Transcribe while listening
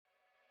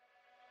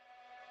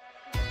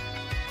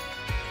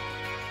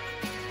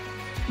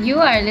You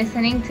are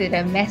listening to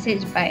the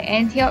message by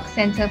Antioch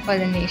Center for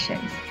the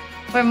Nations.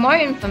 For more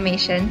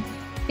information,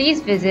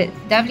 please visit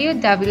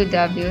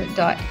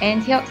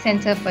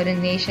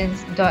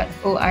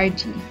www.antiochcenterforthenations.org.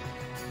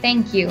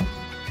 Thank you.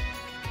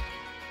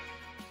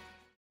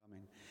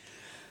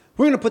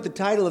 We're going to put the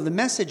title of the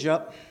message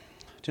up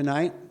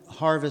tonight,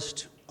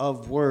 Harvest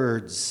of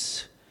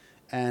Words.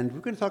 And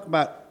we're going to talk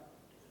about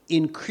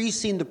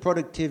increasing the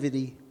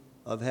productivity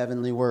of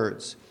heavenly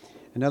words.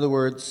 In other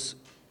words,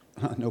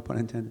 no pun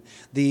intended,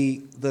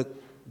 the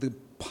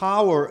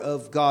power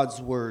of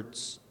God's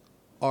words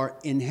are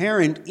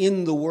inherent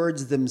in the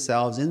words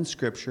themselves in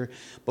Scripture,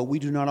 but we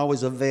do not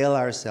always avail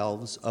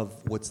ourselves of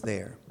what's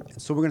there.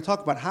 So we're going to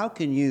talk about how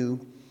can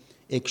you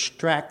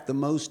extract the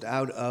most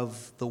out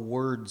of the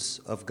words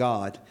of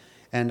God.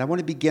 And I want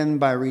to begin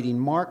by reading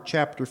Mark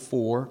chapter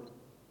 4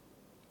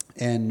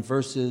 and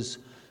verses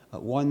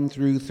 1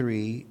 through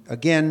 3.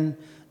 Again,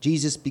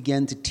 Jesus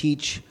began to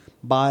teach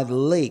by the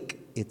lake,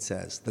 it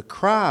says. The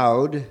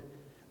crowd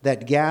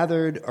that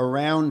gathered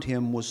around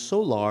him was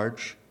so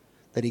large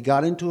that he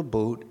got into a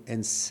boat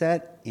and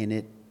sat in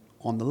it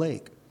on the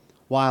lake.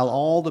 While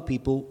all the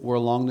people were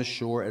along the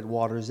shore at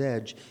water's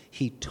edge,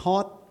 he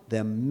taught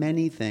them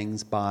many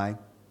things by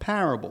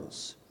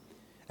parables.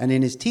 And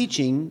in his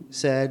teaching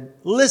said,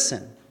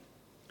 listen.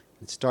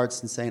 It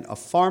starts in saying, a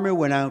farmer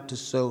went out to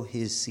sow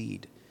his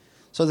seed.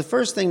 So the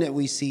first thing that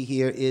we see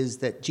here is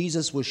that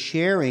Jesus was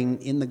sharing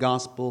in the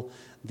gospel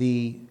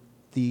the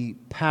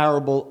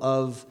parable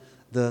of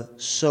the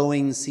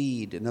sowing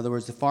seed. In other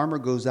words, the farmer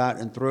goes out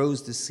and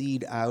throws the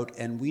seed out,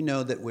 and we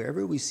know that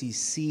wherever we see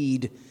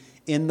seed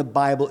in the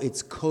Bible,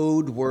 it's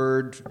code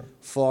word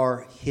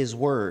for his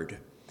word.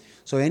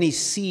 So any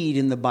seed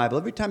in the Bible,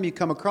 every time you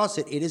come across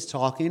it, it is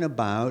talking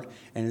about,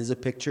 and it is a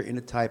picture in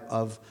a type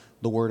of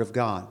the Word of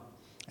God.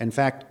 In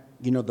fact,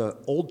 you know, the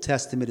Old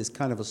Testament is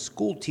kind of a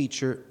school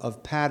teacher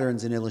of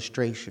patterns and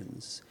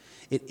illustrations.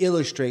 It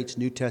illustrates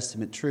New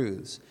Testament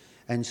truths.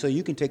 And so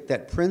you can take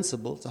that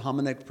principle, it's a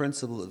homiletics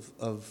principle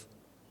of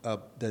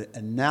the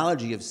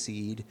analogy of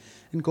seed,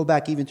 and go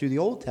back even through the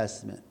Old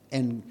Testament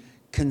and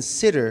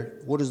consider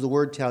what does the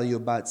Word tell you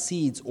about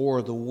seeds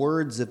or the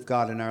words of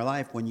God in our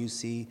life when you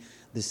see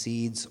the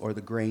seeds or the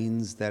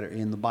grains that are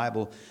in the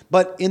Bible.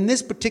 But in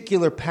this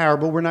particular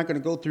parable, we're not going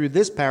to go through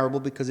this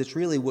parable because it's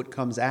really what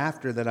comes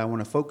after that I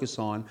want to focus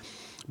on.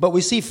 But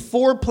we see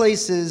 4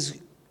 places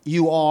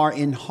you are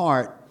in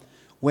heart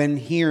when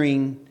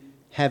hearing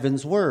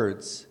heaven's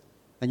words.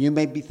 And you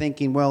may be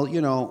thinking, well, you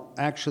know,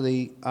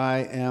 actually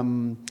I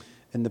am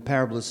in the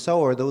parable of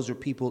sower. Those are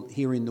people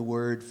hearing the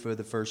word for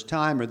the first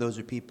time, or those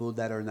are people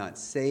that are not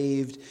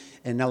saved.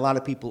 And a lot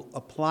of people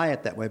apply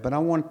it that way. But I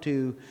want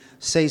to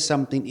say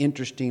something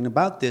interesting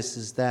about this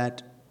is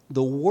that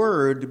the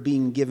word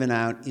being given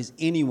out is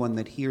anyone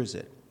that hears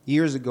it.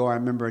 Years ago, I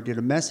remember I did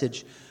a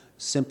message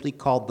simply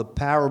called The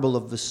Parable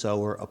of the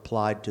Sower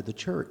Applied to the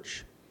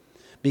Church.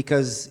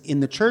 Because in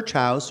the church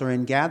house or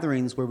in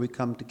gatherings where we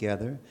come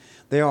together,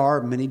 there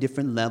are many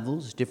different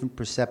levels, different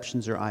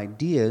perceptions or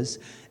ideas,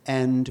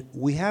 and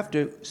we have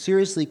to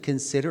seriously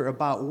consider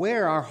about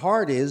where our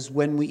heart is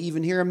when we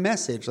even hear a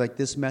message like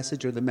this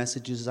message or the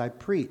messages I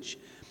preach.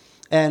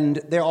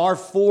 And there are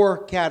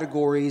 4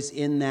 categories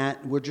in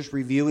that. We're just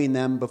reviewing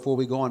them before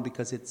we go on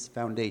because it's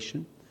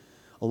foundation.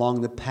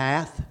 Along the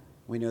path,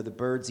 we know the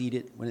birds eat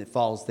it when it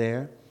falls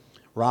there.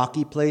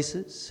 Rocky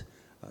places,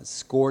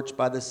 scorched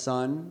by the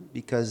sun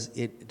because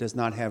it does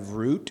not have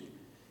root.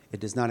 It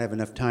does not have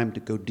enough time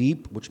to go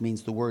deep, which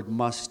means the word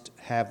must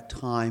have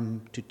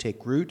time to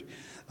take root.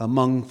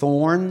 Among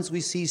thorns, we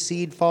see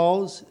seed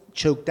falls,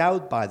 choked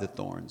out by the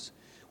thorns,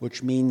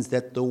 which means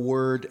that the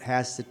word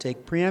has to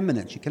take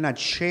preeminence. You cannot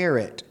share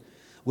it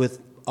with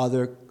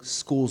other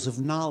schools of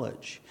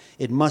knowledge.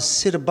 It must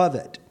sit above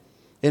it.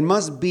 It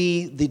must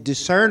be the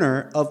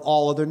discerner of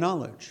all other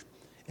knowledge.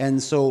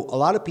 And so a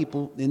lot of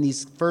people in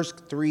these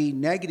first 3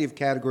 negative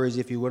categories,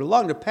 if you would,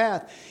 along the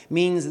path,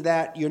 means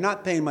that you're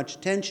not paying much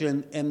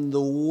attention and the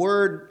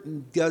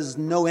word does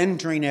no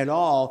entering at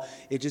all.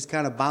 It just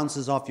kind of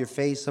bounces off your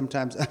face.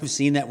 Sometimes I've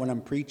seen that when I'm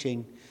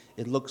preaching.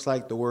 It looks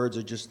like the words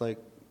are just like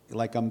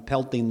I'm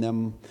pelting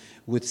them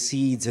with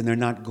seeds and they're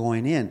not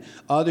going in.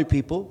 Other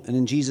people, and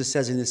then Jesus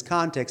says in this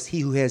context,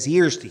 he who has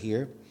ears to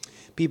hear.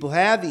 People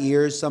have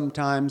ears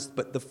sometimes,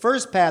 but the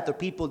first path are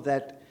people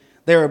that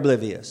they're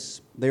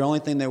oblivious. The only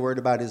thing they're worried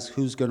about is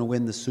who's going to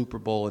win the Super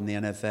Bowl in the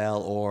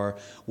NFL, or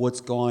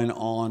what's going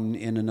on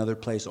in another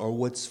place, or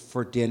what's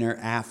for dinner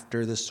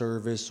after the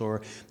service,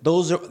 or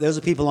those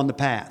are people on the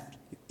path.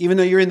 Even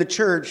though you're in the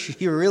church,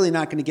 you're really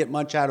not going to get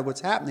much out of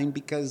what's happening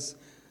because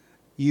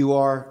you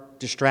are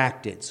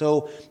distracted.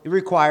 So it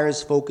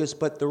requires focus,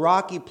 but the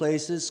rocky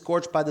places,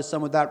 scorched by the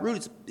sun without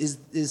roots,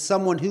 is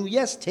someone who,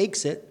 yes,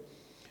 takes it,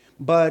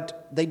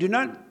 but they do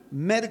not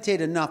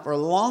meditate enough or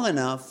long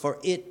enough for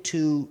it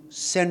to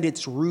send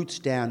its roots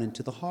down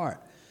into the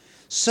heart.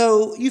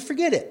 So you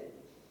forget it.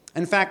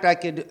 In fact, I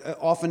could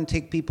often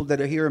take people that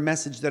hear a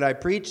message that I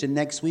preach and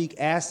next week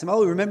ask them,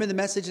 oh, remember the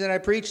message that I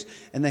preached?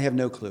 And they have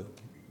no clue.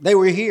 They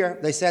were here.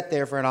 They sat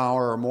there for an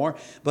hour or more,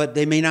 but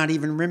they may not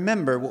even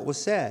remember what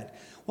was said.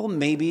 Well,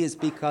 maybe it's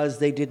because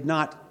they did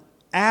not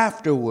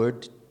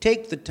afterward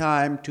take the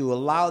time to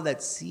allow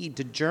that seed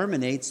to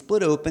germinate,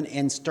 split open,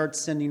 and start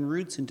sending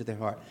roots into their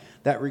heart.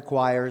 That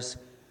requires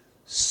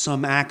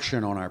some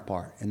action on our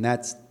part, and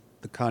that's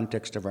the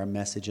context of our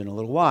message in a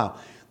little while.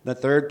 The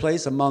third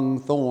place, among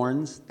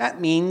thorns, that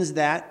means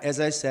that, as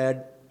I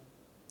said,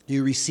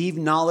 you receive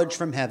knowledge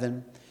from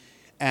heaven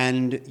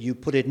and you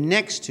put it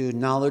next to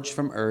knowledge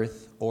from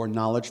earth or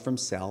knowledge from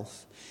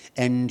self,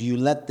 and you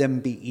let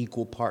them be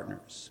equal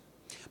partners.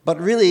 But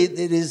really,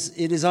 it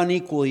is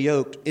unequally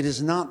yoked. It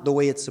is not the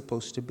way it's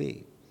supposed to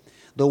be.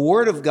 The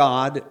Word of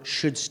God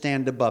should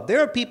stand above. There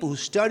are people who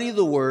study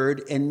the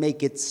Word and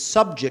make it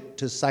subject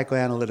to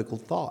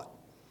psychoanalytical thought.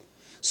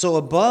 So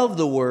above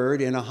the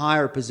Word in a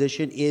higher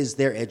position is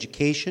their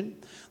education,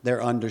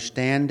 their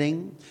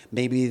understanding.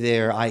 Maybe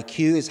their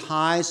IQ is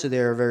high, so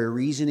they're a very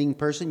reasoning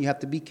person. You have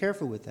to be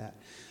careful with that.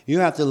 You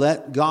have to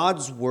let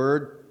God's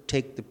Word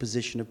take the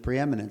position of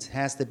preeminence. It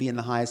has to be in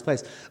the highest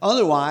place.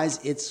 Otherwise,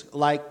 it's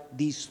like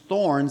these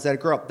thorns that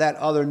grow up. That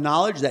other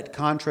knowledge, that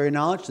contrary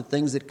knowledge, the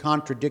things that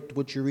contradict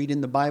what you read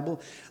in the Bible,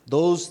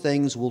 those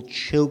things will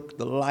choke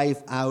the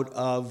life out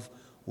of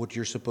what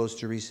you're supposed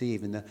to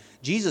receive. And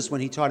Jesus, when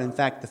he taught, in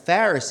fact, the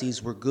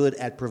Pharisees were good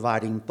at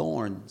providing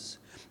thorns.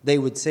 They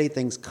would say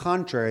things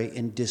contrary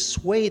and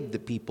dissuade the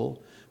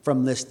people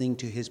from listening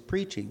to his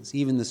preachings.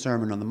 Even the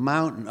Sermon on the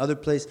Mount and other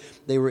places,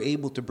 they were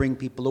able to bring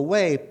people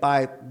away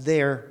by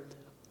their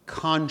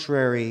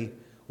contrary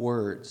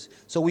words.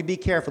 So we be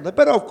careful.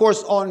 But of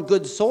course, on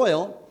good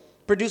soil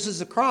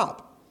produces a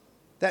crop.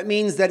 That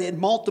means that it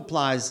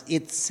multiplies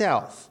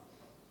itself.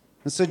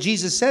 And so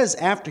Jesus says,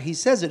 after he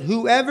says it,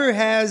 whoever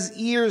has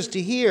ears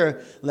to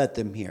hear, let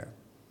them hear.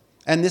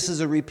 And this is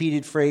a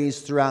repeated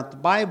phrase throughout the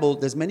Bible.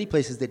 There's many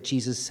places that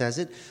Jesus says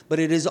it, but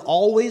it is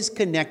always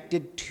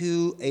connected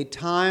to a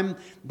time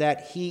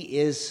that he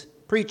is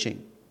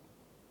preaching.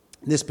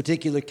 In this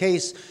particular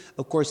case,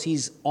 of course,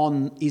 he's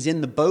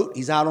in the boat.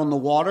 He's out on the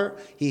water.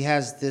 He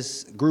has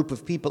this group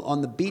of people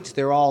on the beach.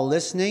 They're all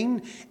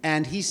listening.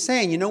 And he's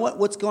saying, you know what?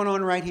 What's going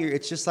on right here?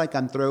 It's just like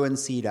I'm throwing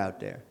seed out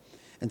there.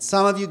 And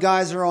some of you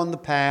guys are on the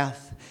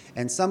path.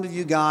 And some of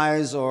you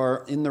guys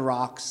are in the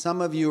rocks.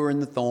 Some of you are in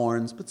the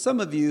thorns. But some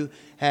of you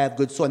have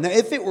good soil. Now,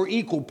 if it were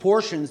equal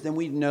portions, then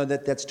we'd know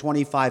that that's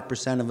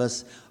 25% of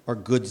us are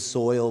good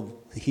soil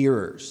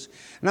hearers.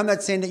 And I'm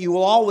not saying that you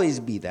will always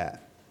be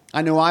that.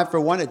 I know I, for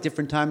one, at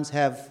different times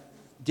have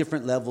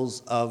different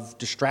levels of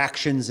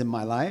distractions in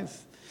my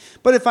life.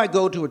 But if I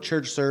go to a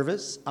church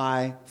service,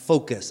 I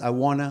focus. I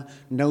want to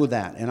know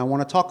that. And I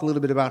want to talk a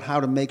little bit about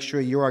how to make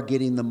sure you are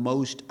getting the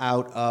most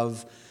out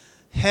of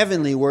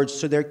heavenly words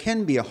so there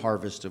can be a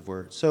harvest of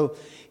words. So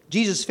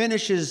Jesus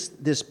finishes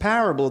this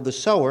parable of the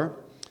sower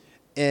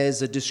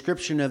as a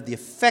description of the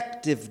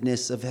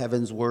effectiveness of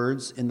heaven's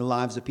words in the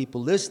lives of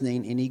people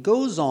listening. And he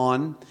goes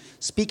on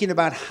speaking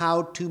about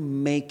how to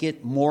make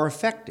it more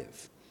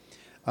effective.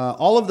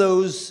 All of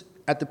those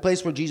at the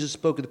place where Jesus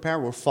spoke of the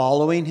parable were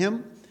following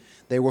him.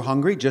 They were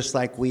hungry, just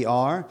like we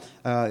are.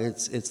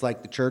 It's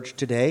like the church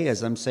today,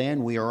 as I'm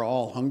saying. We are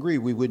all hungry.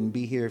 We wouldn't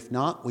be here if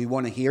not. We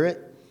want to hear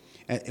it.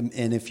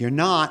 And if you're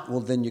not,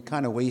 well, then you're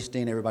kind of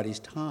wasting everybody's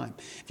time.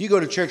 If you go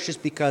to church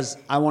just because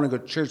I want to go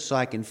to church so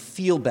I can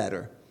feel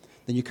better,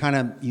 then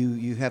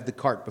you have the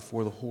cart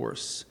before the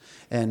horse,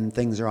 and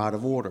things are out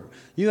of order.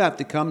 You have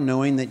to come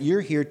knowing that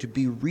you're here to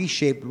be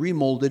reshaped,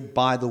 remolded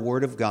by the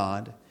Word of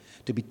God,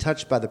 to be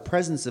touched by the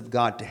presence of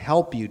God to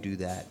help you do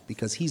that,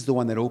 because he's the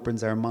one that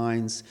opens our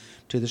minds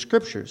to the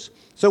Scriptures.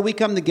 So we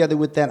come together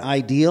with that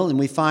ideal, and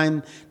we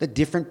find that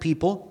different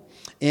people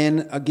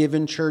in a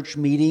given church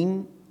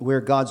meeting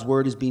where God's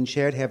Word is being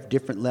shared have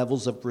different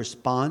levels of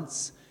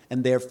response,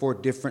 and therefore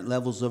different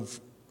levels of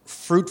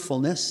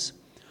fruitfulness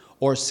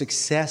or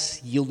success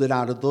yielded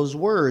out of those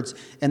words.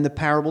 And the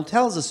parable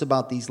tells us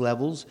about these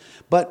levels,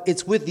 but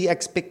it's with the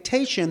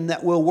expectation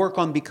that we'll work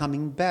on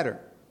becoming better.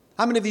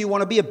 How many of you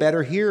want to be a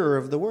better hearer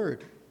of the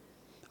Word?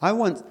 I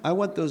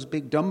want those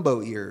big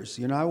Dumbo ears.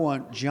 I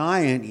want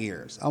giant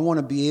ears. I want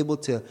to be able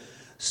to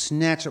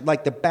snatch up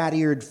like the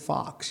bat-eared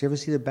fox. You ever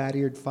see the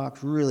bat-eared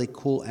fox? Really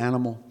cool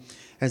animal.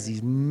 Has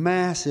these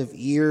massive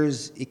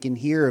ears. It can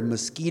hear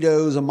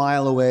mosquitoes a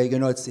mile away.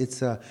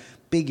 It's a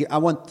big. I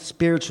want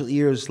spiritual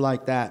ears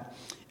like that.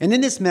 And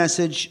in this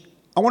message,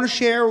 I want to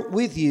share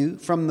with you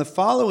from the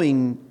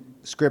following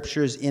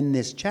scriptures in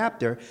this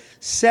chapter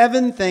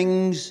 7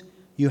 things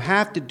you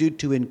have to do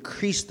to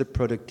increase the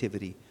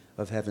productivity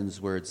of heaven's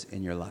words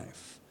in your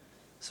life.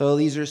 So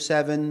these are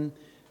 7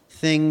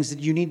 things that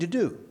you need to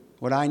do.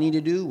 What I need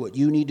to do, what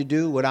you need to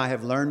do, what I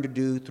have learned to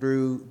do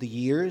through the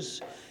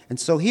years. And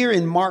so here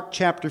in Mark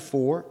chapter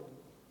 4,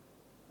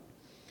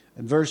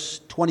 in verse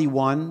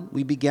 21,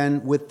 we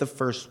begin with the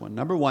first one.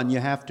 Number 1, you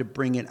have to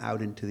bring it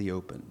out into the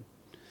open.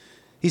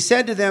 He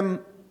said to them,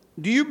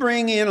 "Do you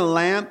bring in a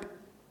lamp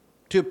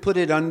to put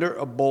it under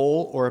a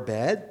bowl or a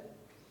bed?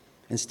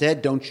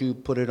 Instead, don't you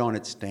put it on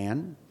its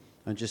stand?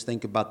 And just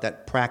think about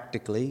that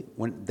practically.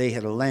 When they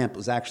had a lamp, it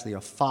was actually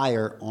a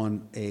fire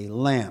on a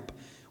lamp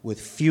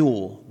with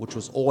fuel, which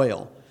was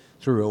oil,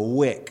 through a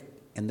wick.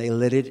 And they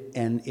lit it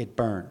and it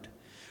burned.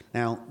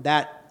 Now,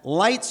 that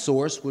light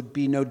source would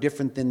be no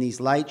different than these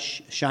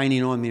lights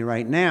shining on me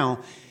right now.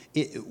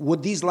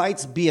 Would these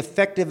lights be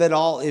effective at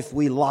all if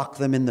we lock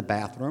them in the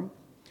bathroom?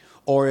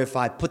 Or if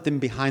I put them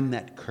behind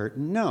that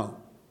curtain? No.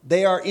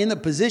 They are in a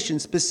position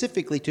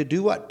specifically to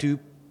do what? To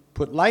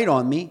put light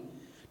on me,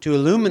 to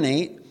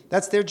illuminate.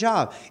 That's their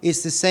job.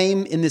 It's the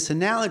same in this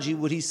analogy,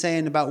 what he's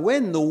saying about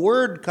when the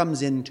word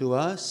comes into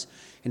us,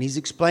 and he's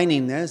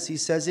explaining this. He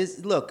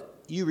says,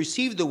 look, you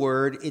receive the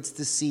word, it's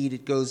the seed,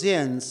 it goes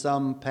in,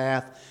 some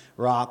path,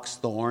 rocks,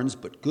 thorns,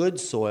 but good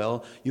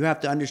soil. You have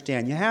to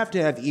understand, you have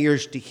to have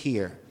ears to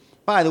hear.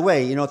 By the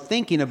way,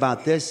 thinking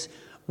about this,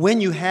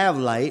 when you have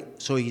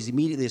light, so he's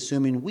immediately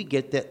assuming we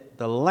get that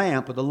the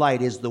lamp or the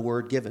light is the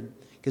word given.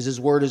 Because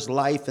his word is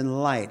life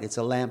and light. It's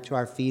a lamp to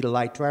our feet, a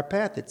light to our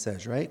path, it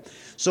says, right?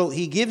 So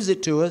he gives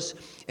it to us,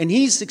 and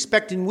he's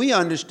expecting we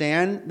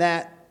understand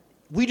that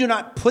we do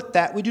not put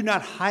that, we do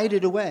not hide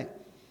it away.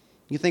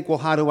 You think, well,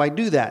 how do I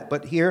do that?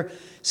 But here it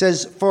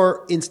says,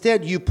 for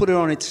instead you put it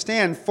on its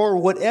stand, for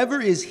whatever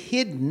is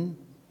hidden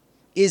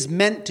is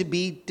meant to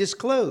be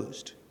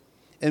disclosed,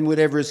 and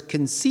whatever is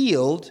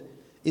concealed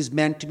is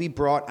meant to be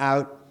brought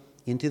out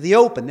into the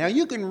open. Now,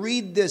 you can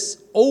read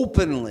this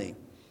openly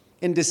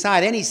and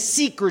decide any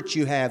secret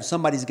you have,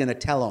 somebody's going to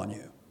tell on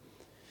you.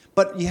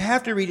 But you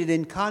have to read it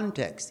in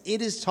context.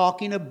 It is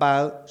talking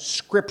about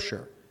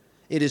Scripture.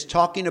 It is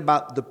talking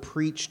about the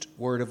preached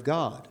Word of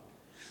God.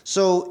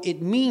 So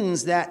it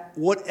means that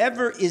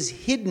whatever is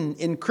hidden,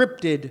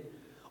 encrypted,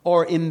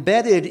 or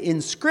embedded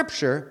in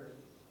Scripture,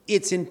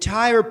 its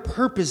entire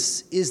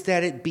purpose is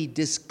that it be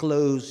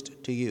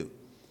disclosed to you.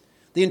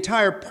 The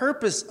entire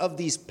purpose of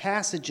these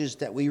passages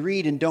that we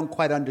read and don't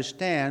quite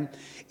understand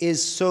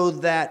is so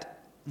that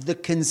the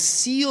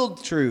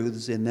concealed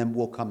truths in them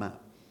will come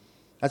out.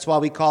 That's why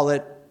we call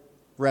it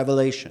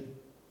revelation,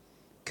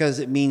 because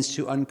it means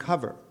to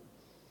uncover.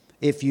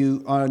 If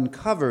you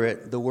uncover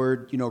it, the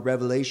word,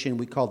 revelation,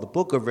 we call the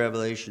book of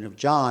Revelation of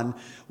John,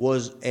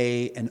 was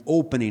an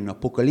opening,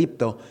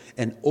 apocalypto,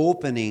 an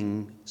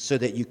opening so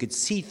that you could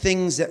see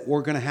things that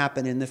were going to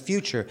happen in the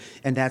future.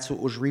 And that's what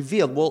was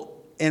revealed. Well,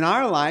 in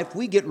our life,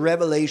 we get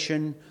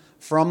revelation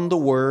from the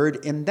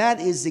Word, and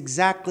that is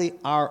exactly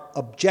our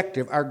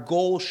objective. Our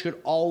goal should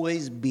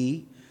always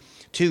be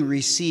to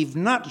receive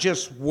not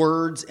just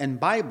words and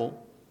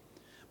Bible,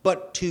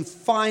 but to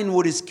find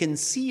what is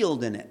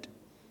concealed in it.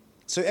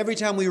 So every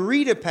time we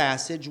read a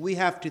passage, we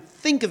have to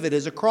think of it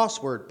as a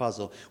crossword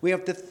puzzle. We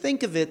have to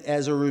think of it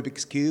as a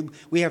Rubik's Cube.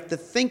 We have to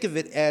think of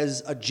it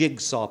as a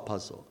jigsaw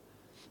puzzle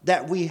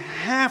that we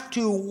have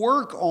to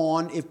work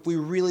on if we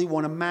really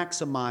want to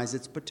maximize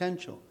its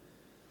potential.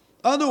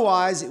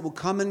 Otherwise, it will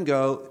come and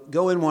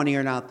go in one ear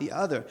and out the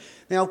other.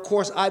 Now, of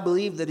course, I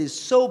believe that is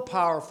so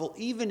powerful,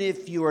 even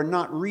if you are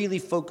not really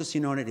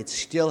focusing on it, it's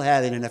still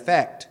having an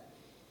effect.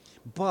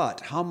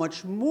 But how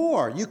much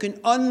more? You can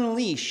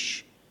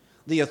unleash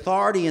the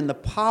authority and the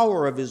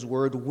power of His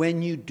Word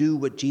when you do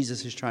what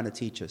Jesus is trying to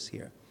teach us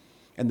here.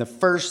 And the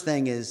first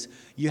thing is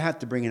you have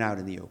to bring it out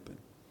in the open.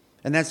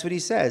 And that's what He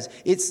says.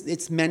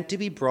 It's meant to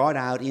be brought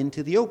out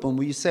into the open.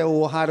 Well, you say,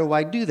 well, how do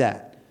I do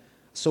that?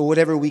 So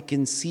whatever we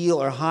conceal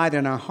or hide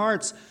in our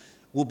hearts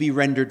will be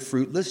rendered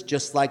fruitless,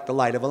 just like the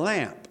light of a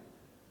lamp.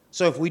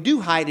 So if we do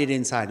hide it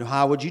inside,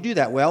 how would you do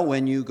that? Well,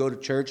 when you go to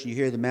church, you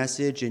hear the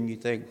message and you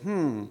think,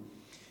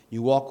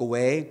 you walk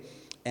away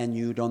and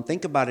you don't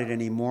think about it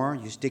anymore.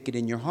 You stick it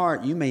in your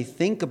heart. You may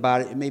think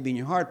about it. It may be in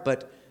your heart,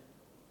 but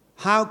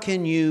how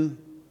can you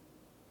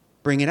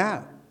bring it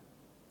out?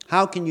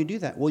 How can you do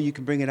that? Well, you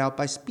can bring it out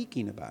by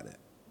speaking about it.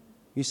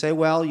 You say,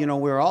 well,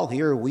 we're all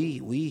here.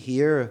 We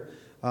hear.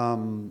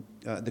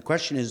 The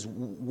question is,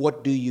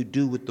 what do you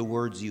do with the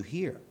words you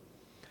hear?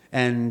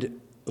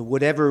 And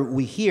whatever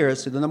we hear,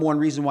 so the number one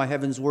reason why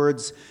heaven's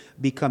words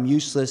become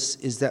useless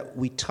is that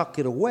we tuck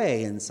it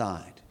away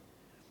inside.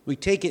 We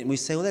take it and we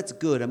say, well, that's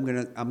good.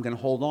 I'm gonna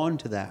hold on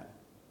to that.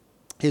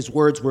 His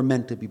words were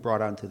meant to be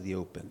brought out into the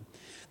open.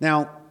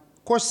 Now,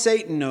 of course,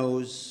 Satan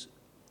knows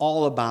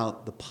all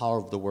about the power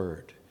of the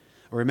word.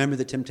 Remember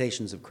the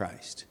temptations of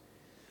Christ.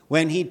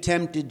 When he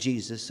tempted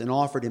Jesus and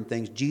offered him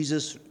things,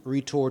 Jesus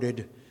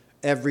retorted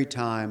every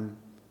time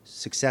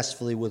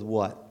successfully with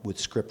what? With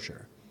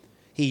Scripture.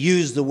 He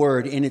used the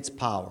word in its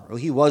power. Well,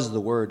 he was the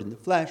word in the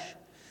flesh,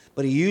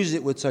 but he used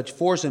it with such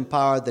force and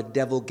power the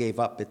devil gave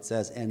up, it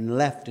says, and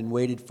left and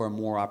waited for a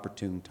more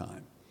opportune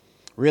time.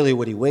 Really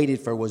what he waited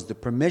for was the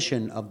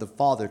permission of the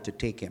Father to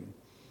take him.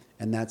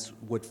 And that's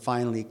what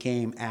finally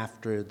came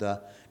after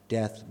the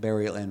death,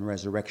 burial, and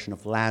resurrection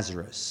of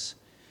Lazarus.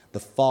 The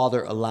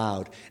Father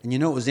allowed. And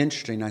it was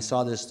interesting. I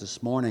saw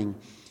this morning.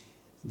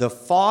 The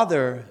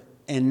Father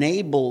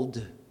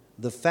enabled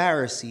the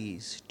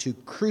Pharisees to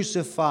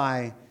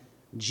crucify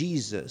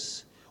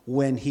Jesus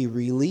when he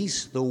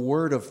released the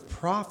word of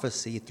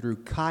prophecy through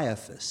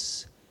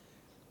Caiaphas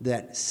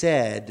that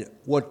said,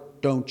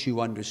 what don't you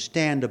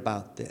understand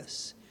about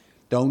this?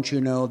 Don't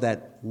you know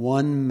that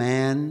one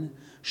man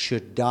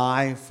should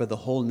die for the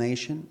whole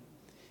nation?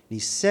 And he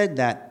said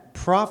that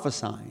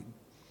prophesying.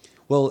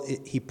 Well,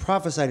 he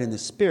prophesied in the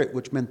Spirit,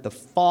 which meant the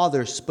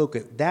Father spoke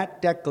it.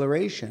 That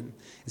declaration,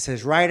 it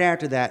says right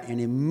after that,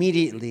 and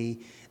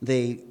immediately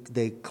they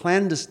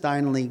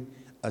clandestinely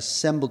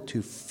assembled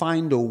to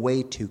find a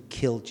way to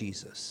kill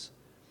Jesus.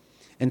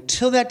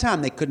 Until that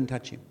time, they couldn't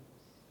touch him.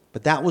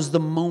 But that was the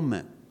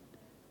moment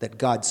that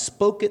God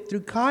spoke it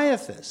through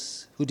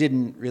Caiaphas, who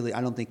didn't really,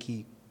 I don't think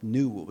he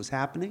knew what was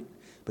happening,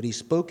 but he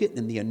spoke it,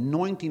 and the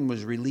anointing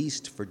was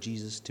released for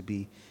Jesus to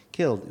be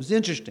killed. It was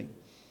interesting.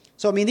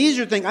 So, I mean, these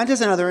are things,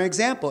 just another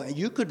example.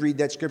 You could read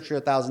that scripture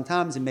 1,000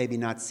 times and maybe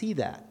not see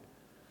that.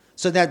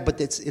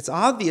 But it's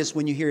obvious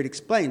when you hear it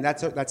explained.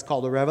 That's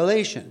called a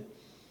revelation.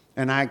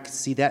 And I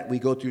see that we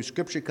go through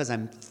scripture because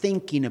I'm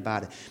thinking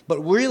about it. But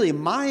really,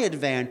 my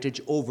advantage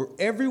over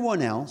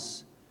everyone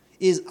else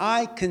is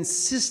I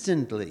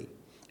consistently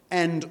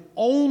and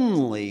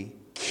only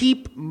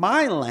keep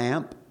my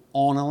lamp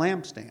on a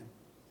lampstand.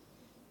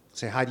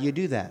 Say, how do you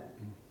do that?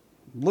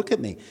 Look at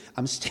me.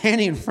 I'm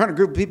standing in front of a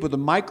group of people with a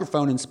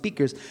microphone and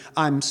speakers.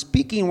 I'm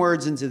speaking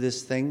words into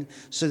this thing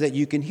so that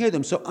you can hear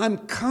them. So I'm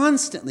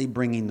constantly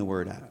bringing the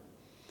word out.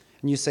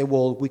 And you say,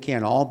 well, we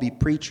can't all be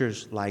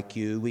preachers like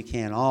you. We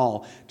can't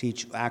all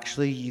teach.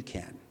 Actually, you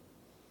can.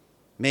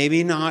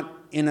 Maybe not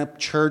in a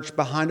church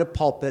behind a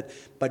pulpit,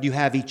 but you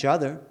have each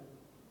other.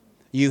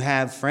 You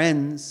have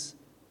friends.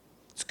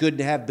 It's good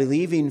to have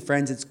believing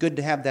friends. It's good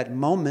to have that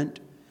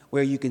moment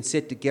where you can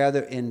sit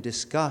together and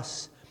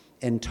discuss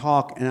and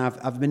talk. And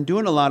I've been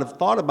doing a lot of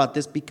thought about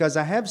this because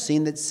I have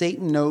seen that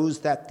Satan knows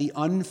that the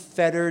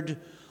unfettered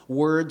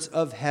words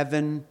of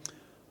heaven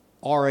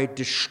are a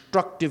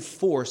destructive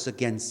force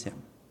against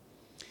him.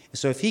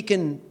 So if he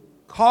can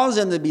cause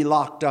them to be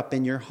locked up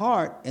in your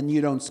heart and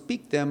you don't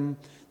speak them,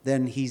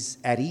 then he's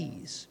at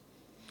ease.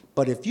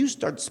 But if you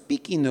start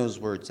speaking those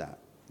words out,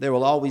 there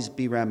will always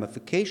be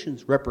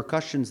ramifications,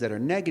 repercussions that are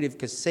negative,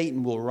 because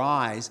Satan will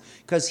rise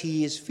because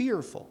he is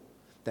fearful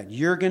that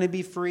you're going to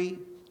be free.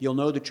 You'll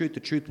know the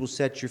truth will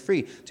set you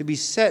free. To be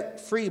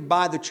set free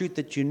by the truth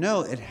that you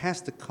know, it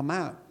has to come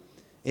out.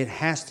 It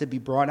has to be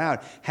brought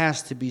out,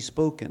 has to be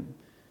spoken.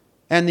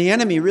 And the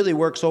enemy really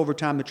works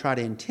overtime to try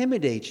to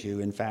intimidate you,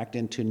 in fact,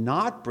 into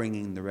not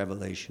bringing the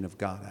revelation of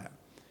God out,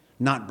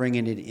 not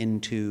bringing it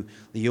into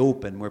the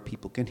open where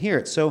people can hear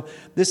it. So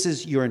this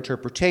is your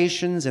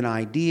interpretations and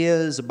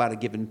ideas about a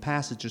given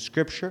passage of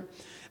Scripture.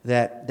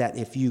 That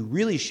if you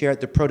really share it,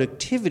 the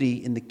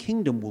productivity in the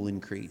kingdom will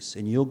increase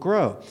and you'll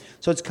grow.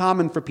 So it's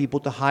common for people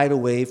to hide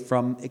away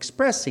from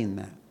expressing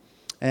that.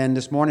 And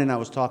this morning I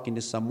was talking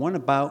to someone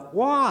about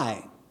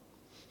why.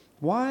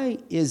 Why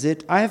is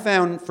it, I have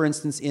found, for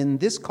instance, in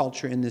this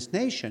culture, in this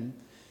nation,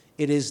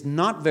 it is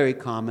not very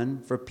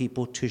common for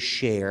people to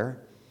share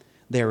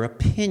their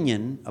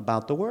opinion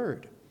about the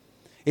word.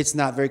 It's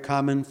not very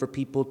common for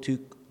people to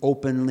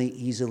openly,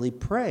 easily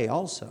pray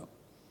also.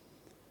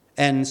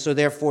 And so,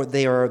 therefore,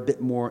 they are a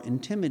bit more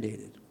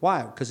intimidated.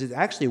 Why? Because it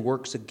actually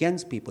works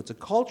against people. It's a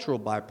cultural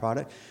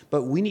byproduct,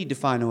 but we need to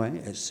find a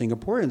way, as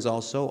Singaporeans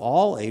also,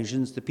 all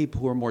Asians, the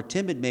people who are more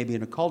timid maybe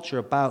in a culture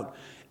about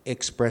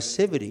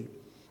expressivity,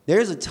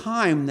 there's a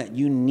time that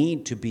you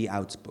need to be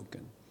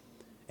outspoken.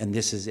 And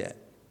this is it,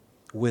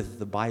 with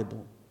the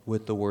Bible,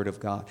 with the Word of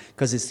God,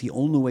 because it's the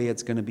only way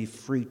it's going to be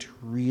free to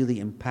really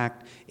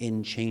impact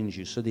and change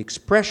you. So the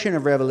expression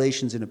of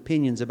revelations and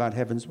opinions about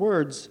heaven's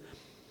words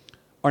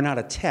are not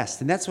a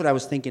test. And that's what I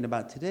was thinking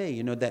about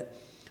today, that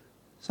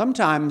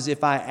sometimes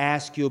if I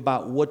ask you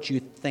about what you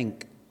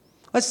think,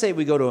 let's say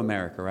we go to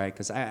America, right?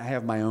 Because I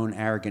have my own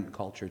arrogant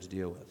culture to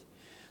deal with.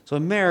 So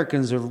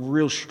Americans are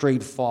real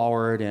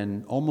straightforward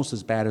and almost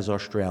as bad as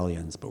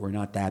Australians, but we're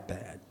not that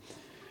bad.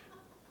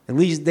 At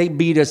least they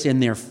beat us in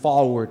their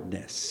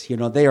forwardness.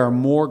 They are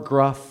more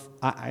gruff.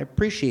 I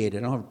appreciate it.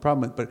 I don't have a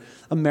problem with it. But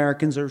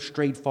Americans are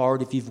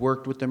straightforward. If you've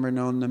worked with them or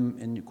known them,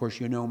 and of course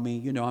you know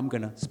me, I'm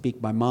going to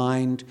speak my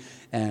mind.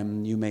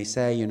 And you may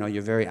say,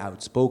 you're very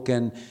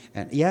outspoken.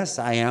 And yes,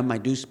 I am. I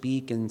do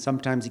speak, and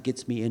sometimes it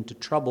gets me into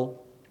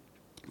trouble.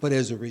 But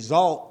as a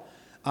result,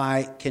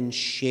 I can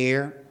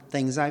share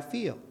things I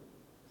feel.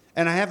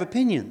 And I have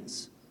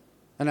opinions.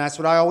 And that's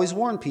what I always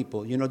warn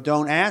people.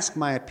 Don't ask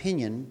my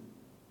opinion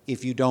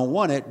if you don't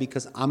want it,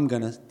 because I'm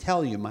going to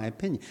tell you my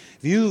opinion.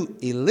 If you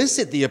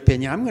elicit the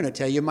opinion, I'm going to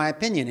tell you my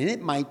opinion, and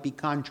it might be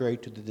contrary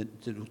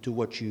to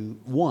what you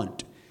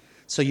want.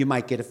 So you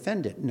might get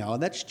offended. No,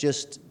 that's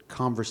just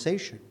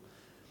conversation.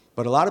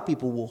 But a lot of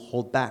people will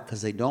hold back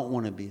because they don't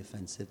want to be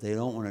offensive. They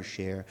don't want to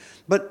share.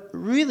 But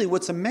really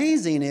what's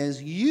amazing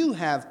is you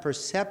have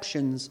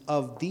perceptions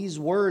of these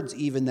words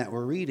even that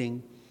we're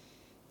reading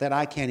that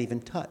I can't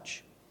even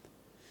touch.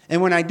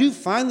 And when I do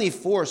finally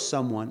force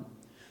someone,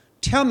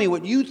 tell me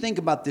what you think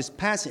about this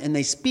passage, and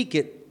they speak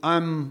it,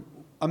 I'm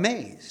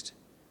amazed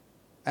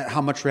at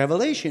how much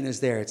revelation is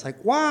there. It's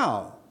like,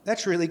 wow,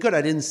 that's really good.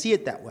 I didn't see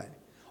it that way.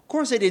 Of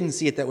course I didn't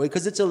see it that way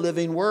because it's a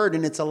living word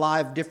and it's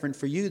alive different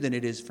for you than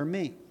it is for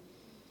me.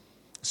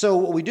 So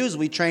what we do is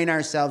we train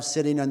ourselves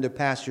sitting under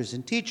pastors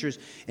and teachers,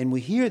 and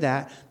we hear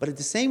that, but at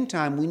the same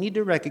time, we need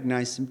to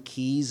recognize some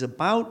keys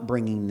about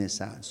bringing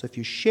this out. So if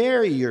you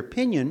share your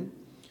opinion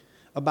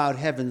about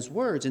heaven's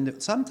words,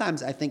 and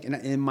sometimes I think,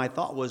 and my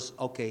thought was,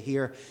 okay,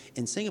 here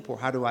in Singapore,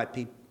 how do I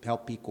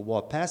help people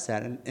walk past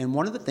that? And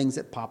one of the things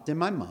that popped in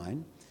my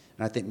mind,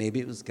 and I think maybe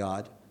it was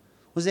God,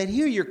 was that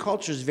here your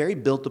culture is very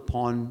built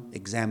upon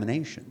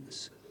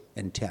examinations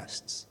and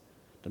tests.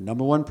 The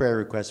number one prayer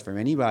request from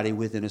anybody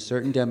within a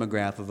certain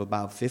demographic of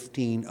about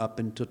 15 up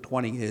until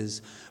 20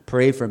 is,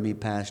 pray for me,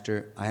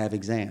 Pastor, I have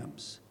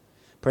exams.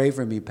 Pray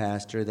for me,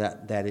 Pastor,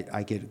 that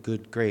I get a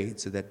good grade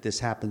so that this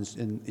happens.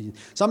 And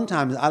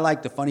sometimes I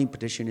like the funny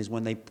petition is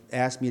when they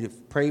ask me to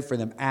pray for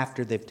them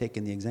after they've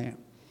taken the exam.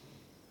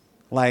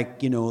 Like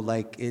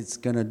it's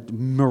going to,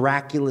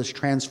 miraculous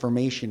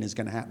transformation is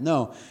going to happen.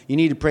 No, you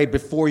need to pray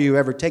before you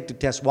ever take the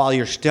test while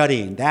you're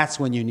studying. That's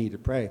when you need to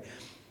pray.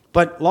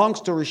 But long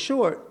story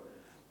short,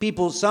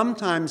 people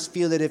sometimes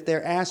feel that if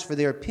they're asked for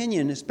their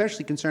opinion,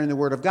 especially concerning the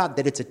Word of God,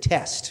 that it's a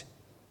test.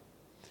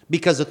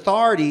 Because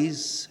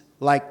authorities,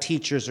 like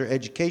teachers or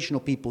educational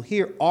people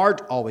here,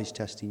 aren't always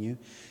testing you.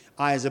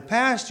 I, as a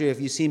pastor,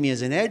 if you see me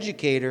as an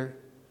educator,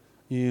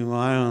 I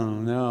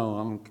don't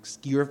know,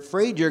 you're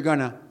afraid you're going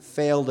to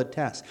fail the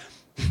test.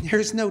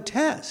 There's no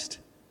test.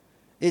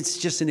 It's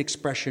just an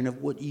expression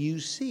of what you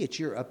see. It's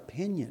your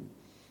opinion.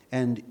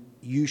 And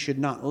you should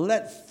not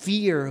let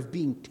fear of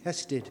being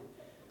tested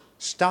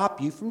stop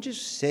you from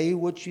just say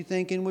what you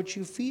think and what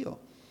you feel.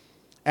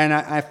 And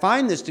I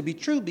find this to be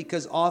true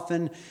because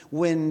often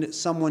when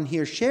someone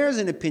here shares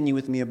an opinion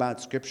with me about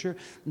Scripture,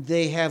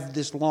 they have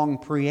this long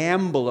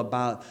preamble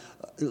about,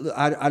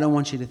 I don't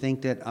want you to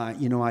think that, I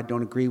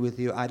don't agree with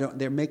you.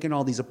 They're making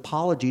all these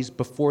apologies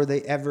before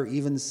they ever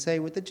even say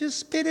what they just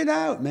spit it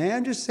out,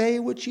 man. Just say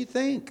what you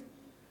think.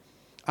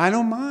 I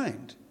don't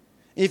mind.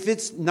 If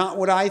it's not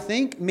what I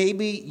think,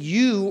 maybe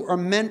you are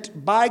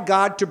meant by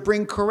God to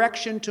bring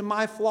correction to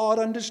my flawed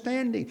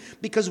understanding,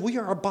 because we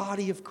are a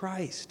body of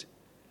Christ.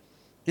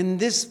 And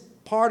this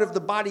part of the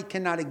body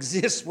cannot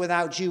exist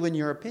without you and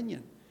your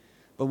opinion.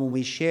 But when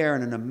we share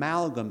in an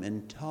amalgam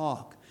and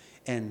talk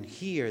and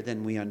hear,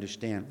 then we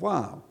understand,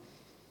 wow.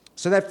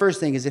 So that first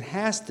thing is it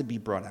has to be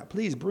brought out.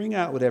 Please bring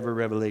out whatever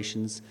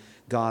revelations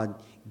God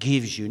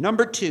gives you.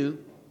 Number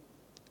two,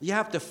 you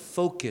have to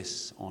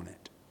focus on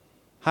it.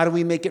 How do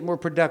we make it more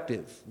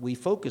productive? We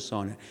focus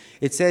on it.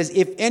 It says,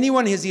 if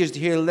anyone has ears to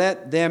hear,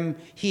 let them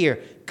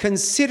hear.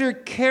 Consider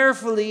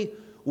carefully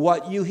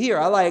what you hear.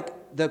 I like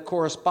the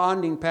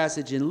corresponding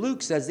passage in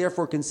Luke says,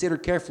 therefore consider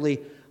carefully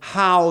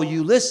how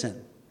you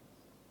listen.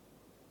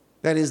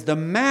 That is the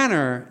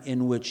manner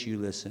in which you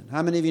listen.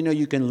 How many of you know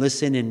you can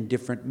listen in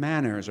different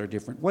manners or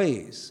different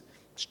ways?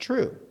 It's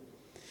true.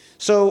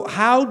 So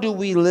how do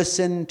we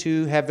listen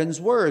to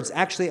heaven's words?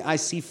 Actually, I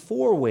see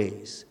 4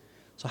 ways.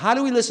 So how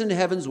do we listen to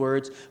heaven's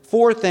words?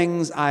 4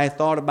 things I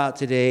thought about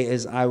today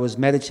as I was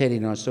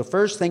meditating on. So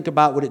first, think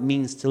about what it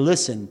means to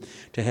listen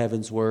to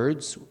heaven's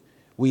words.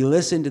 We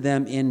listen to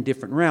them in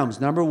different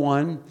realms. Number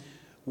 1,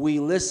 we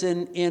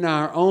listen in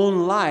our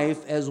own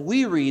life as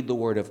we read the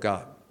Word of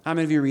God. How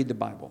many of you read the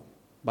Bible?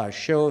 By a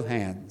show of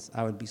hands.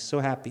 I would be so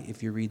happy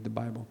if you read the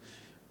Bible.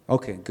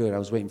 Okay, good. I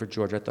was waiting for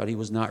George. I thought he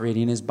was not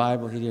reading his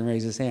Bible. He didn't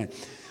raise his hand.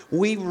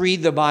 We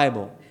read the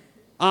Bible.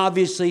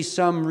 Obviously,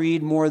 some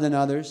read more than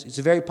others. It's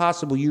very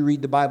possible you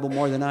read the Bible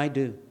more than I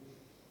do.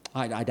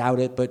 I doubt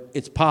it, but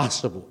it's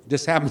possible.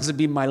 This happens to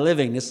be my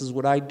living. This is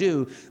what I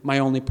do, my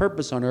only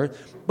purpose on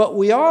earth. But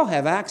we all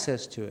have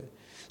access to it.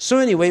 So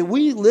anyway,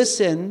 we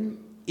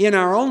listen in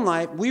our own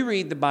life. We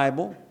read the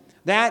Bible.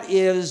 That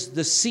is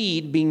the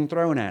seed being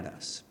thrown at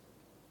us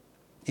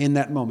in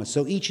that moment.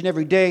 So each and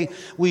every day,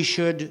 we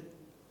should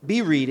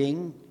be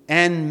reading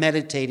and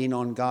meditating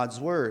on God's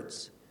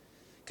words.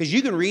 Because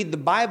you can read the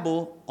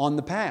Bible on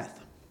the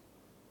path.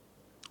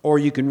 Or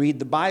you can read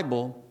the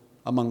Bible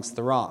amongst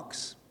the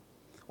rocks.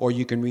 Or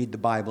you can read the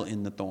Bible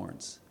in the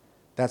thorns.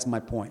 That's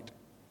my point.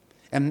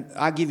 And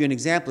I'll give you an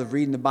example of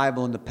reading the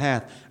Bible in the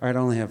path. All right, I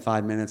only have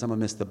 5 minutes. I'm going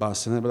to miss the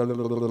bus. And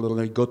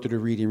then go through the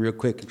reading real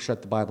quick and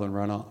shut the Bible and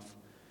run off.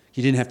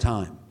 You didn't have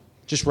time.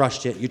 Just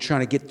rushed it. You're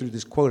trying to get through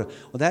this quota.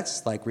 Well,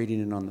 that's like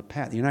reading it on the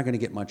path. You're not going to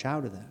get much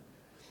out of that.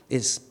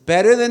 It's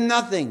better than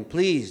nothing.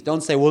 Please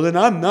don't say, well, then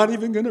I'm not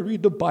even going to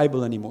read the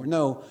Bible anymore.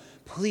 No,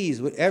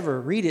 please, whatever,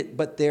 read it,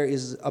 but there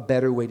is a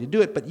better way to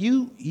do it. But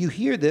you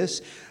hear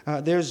this.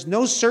 There's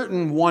no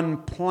certain one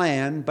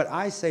plan, but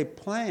I say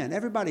plan.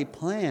 Everybody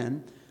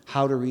plan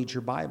how to read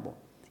your Bible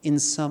in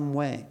some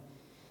way.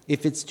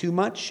 If it's too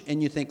much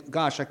and you think,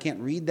 gosh, I can't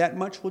read that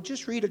much, well,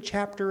 just read a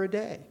chapter a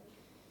day.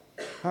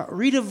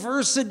 Read a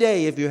verse a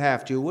day if you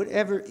have to,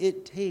 whatever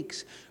it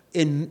takes.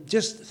 And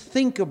just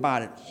think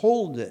about it,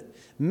 hold it.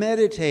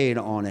 Meditate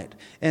on it.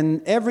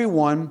 And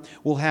everyone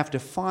will have to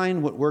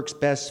find what works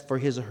best for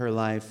his or her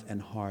life and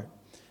heart.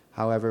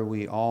 However,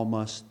 we all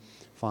must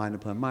find a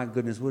plan. My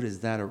goodness, what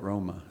is that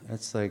aroma?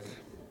 That's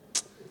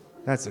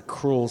a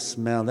cruel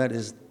smell. That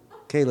is,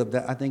 Caleb,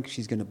 I think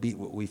she's going to beat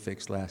what we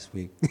fixed last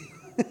week.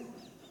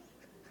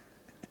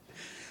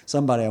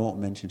 Somebody I won't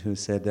mention who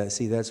said that.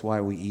 See, that's why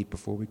we eat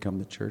before we come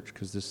to church,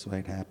 because this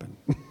might happen.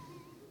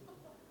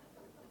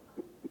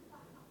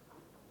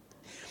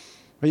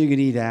 Or you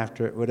could eat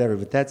after it, whatever,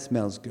 but that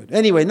smells good.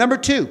 Anyway, number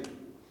 2.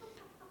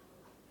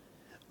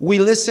 We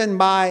listen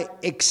by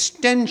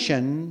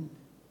extension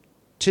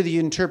to the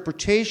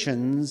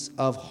interpretations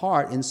of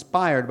heart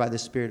inspired by the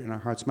Spirit in our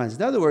hearts and minds.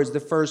 In other words, the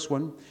first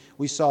one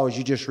we saw is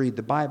you just read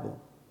the Bible.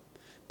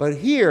 But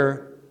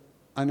here,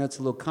 I know it's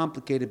a little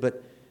complicated,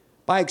 but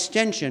by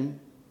extension,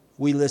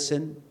 we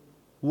listen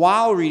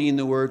while reading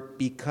the Word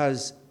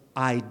because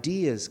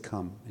ideas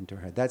come into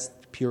our head. That's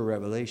pure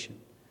revelation.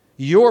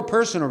 Your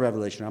personal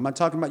revelation. I'm not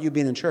talking about you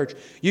being in church.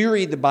 You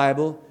read the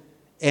Bible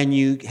and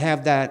you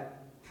have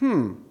that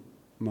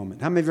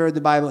moment. How many of you read the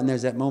Bible and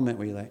there's that moment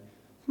where you're like,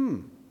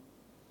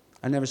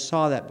 I never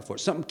saw that before.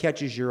 Something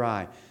catches your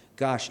eye.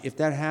 Gosh, if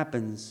that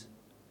happens,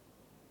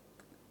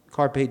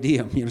 carpe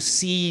diem,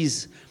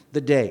 seize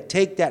the day.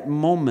 Take that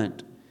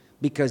moment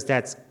because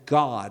that's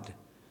God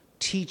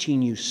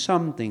teaching you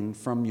something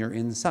from your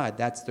inside.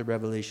 That's the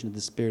revelation of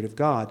the Spirit of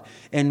God.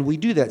 And we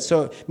do that.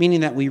 So,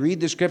 meaning that we read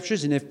the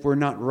Scriptures, and if we're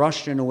not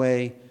rushed in a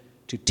way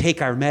to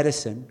take our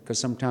medicine, because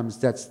sometimes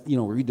that's, we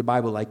read the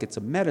Bible like it's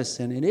a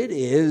medicine, and it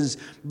is,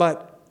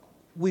 but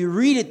we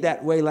read it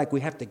that way like we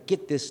have to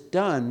get this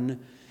done,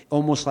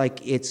 almost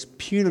like it's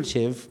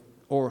punitive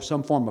or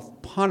some form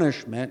of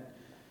punishment.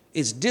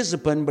 It's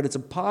discipline, but it's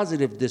a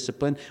positive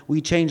discipline. We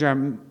change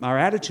our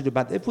attitude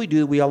about it. If we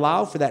do, we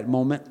allow for that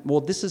moment. Well,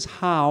 this is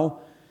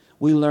how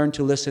we learn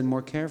to listen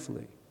more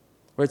carefully.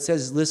 Where it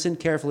says, listen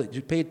carefully.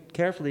 Pay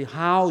carefully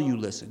how you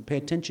listen. Pay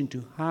attention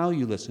to how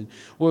you listen.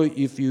 Or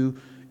if you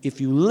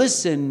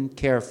listen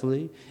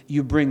carefully,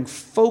 you bring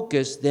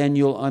focus, then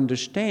you'll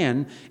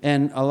understand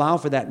and allow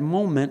for that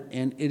moment.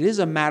 And it is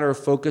a matter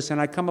of focus. And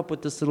I come up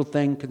with this little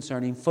thing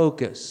concerning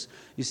focus.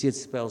 You see, it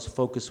spells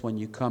focus when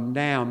you come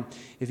down.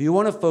 If you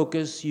want to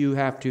focus, you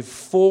have to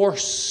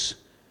force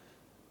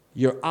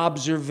your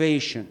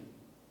observation,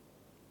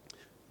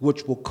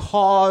 which will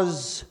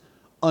cause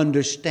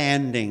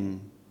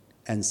understanding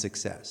and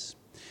success.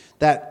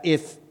 That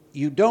if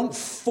you don't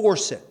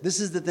force it, this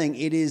is the thing,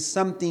 it is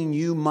something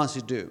you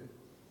must do.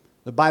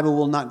 The Bible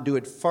will not do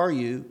it for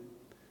you.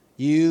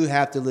 You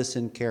have to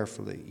listen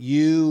carefully.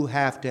 You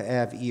have to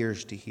have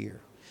ears to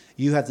hear.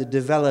 You have to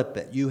develop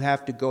it. You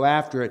have to go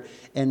after it.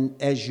 And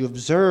as you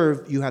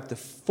observe, you have to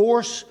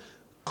force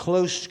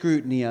close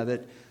scrutiny of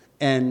it,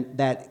 and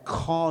that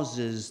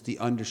causes the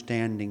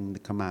understanding to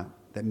come out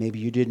that maybe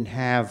you didn't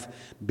have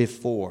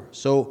before.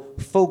 So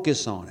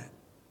focus on it.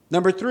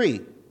 Number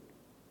 3,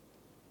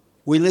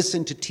 we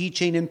listen to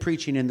teaching and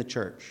preaching in the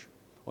church.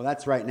 Well,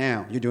 that's right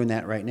now. You're doing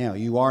that right now.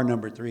 You are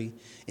number 3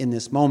 in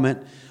this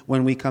moment.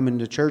 When we come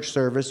into church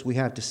service, we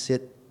have to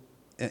sit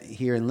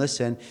here and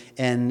listen,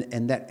 and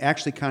that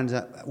actually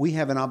we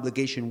have an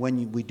obligation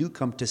when we do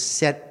come to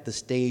set the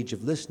stage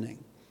of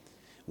listening.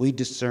 We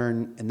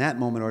discern in that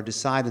moment or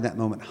decide in that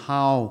moment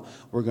how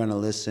we're going to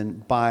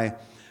listen by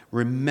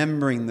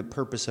remembering the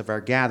purpose of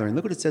our gathering.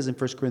 Look what it says in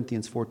 1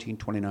 Corinthians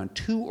 14:29.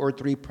 2 or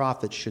 3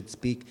 prophets should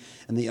speak,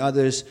 and the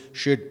others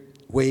should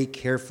weigh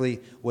carefully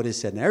what is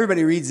said. Now,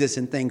 everybody reads this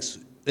and thinks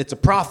it's a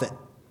prophet.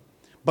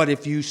 But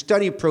if you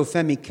study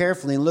prophemi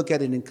carefully and look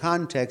at it in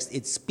context,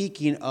 it's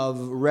speaking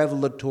of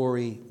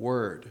revelatory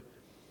word.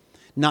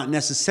 Not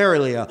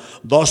necessarily a,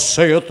 thus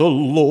saith the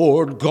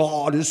Lord,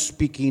 God is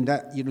speaking.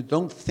 That,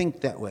 don't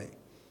think that way.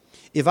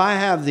 If I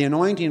have the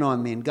anointing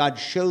on me and God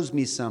shows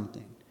me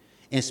something,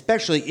 and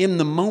especially in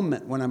the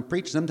moment when I'm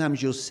preaching,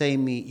 sometimes you'll see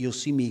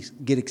me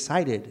get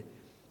excited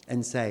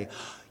and say,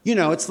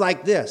 it's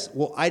like this.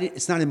 Well,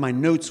 it's not in my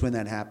notes when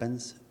that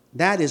happens.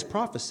 That is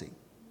prophecy.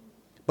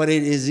 But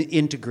it is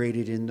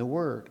integrated in the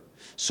Word.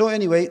 So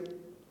anyway,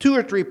 2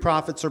 or 3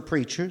 prophets or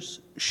preachers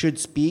should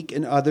speak,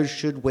 and others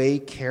should weigh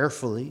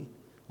carefully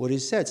what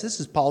is said. So this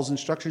is Paul's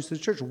instructions to the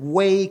church.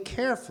 Weigh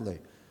carefully.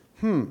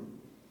 And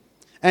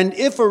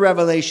if a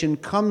revelation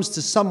comes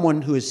to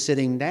someone who is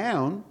sitting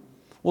down,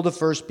 well, the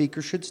first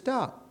speaker should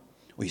stop.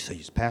 Well, you say,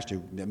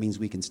 Pastor, that means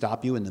we can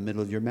stop you in the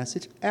middle of your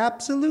message?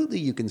 Absolutely,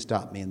 you can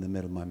stop me in the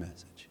middle of my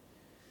message.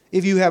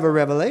 If you have a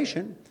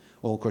revelation,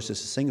 well, of course,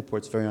 this is Singapore.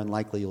 It's very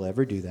unlikely you'll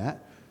ever do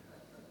that.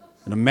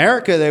 In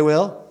America, they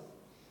will.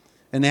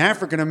 In the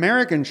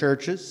African-American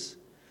churches,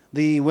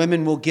 the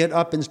women will get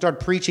up and start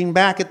preaching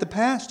back at the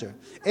pastor.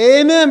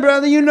 Amen,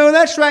 brother.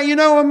 That's right.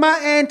 When my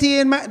auntie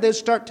and they'll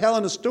start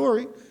telling a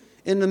story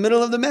in the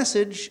middle of the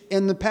message,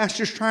 and the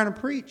pastor's trying to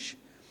preach.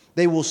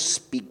 They will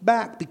speak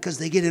back because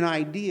they get an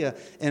idea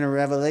and a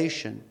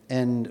revelation.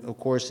 And, of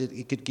course,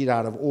 it could get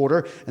out of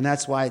order. And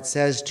that's why it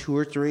says 2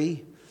 or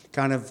 3.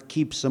 Kind of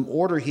keep some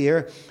order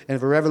here. And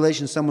if a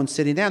revelation, someone's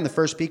sitting down, the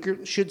first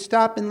speaker should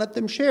stop and let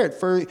them share it.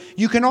 For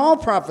you can all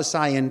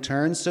prophesy in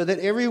turn so that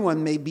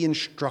everyone may be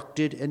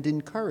instructed and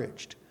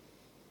encouraged.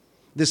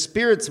 The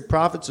spirits of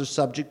prophets are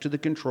subject to the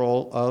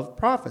control of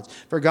prophets.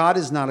 For God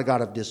is not a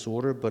God of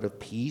disorder, but of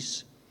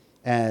peace,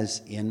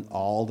 as in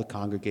all the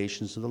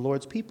congregations of the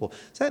Lord's people.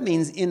 So that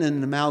means in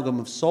an amalgam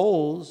of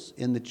souls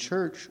in the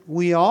church,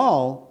 we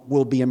all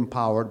will be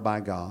empowered by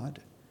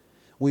God.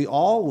 We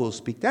all will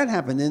speak. That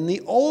happened in the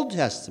Old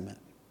Testament.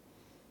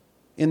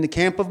 In the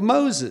camp of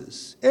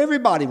Moses,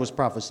 everybody was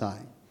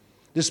prophesying.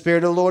 The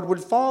Spirit of the Lord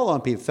would fall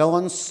on people. It fell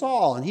on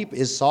Saul. And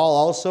is Saul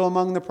also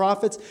among the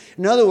prophets?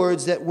 In other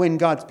words, that when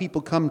God's people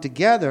come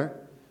together,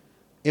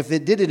 if they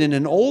did it in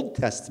an Old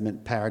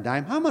Testament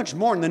paradigm, how much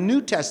more in the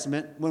New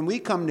Testament when we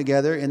come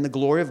together in the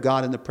glory of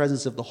God in the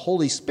presence of the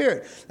Holy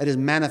Spirit that is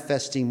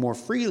manifesting more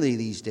freely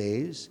these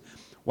days?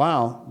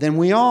 Wow, then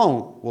we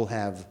all will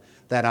have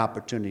that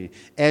opportunity.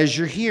 As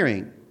you're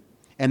hearing,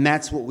 and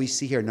that's what we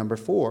see here, number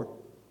 4.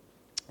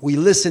 We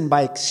listen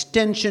by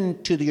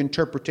extension to the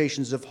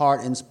interpretations of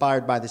heart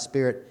inspired by the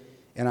Spirit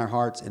in our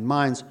hearts and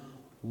minds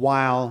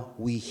while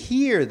we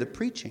hear the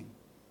preaching.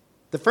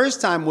 The first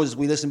time was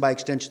we listen by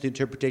extension to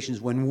interpretations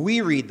when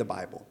we read the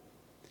Bible.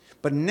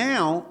 But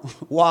now,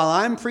 while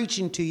I'm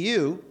preaching to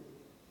you,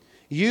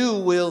 you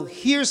will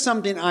hear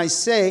something I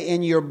say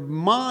and your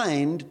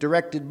mind,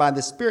 directed by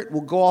the Spirit,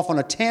 will go off on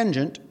a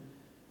tangent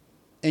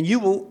and you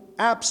will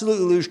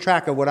absolutely lose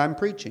track of what I'm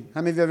preaching.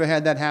 How many of you ever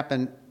had that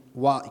happen?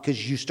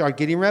 Because you start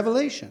getting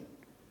revelation.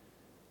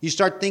 You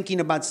start thinking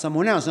about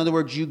someone else. In other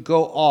words, you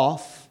go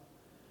off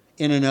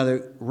in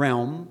another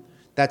realm.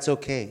 That's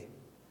okay.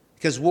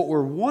 Because what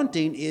we're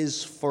wanting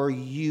is for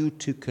you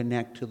to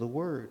connect to the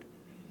Word.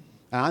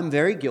 And I'm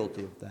very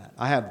guilty of that.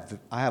 I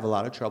have a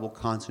lot of trouble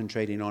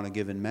concentrating on a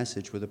given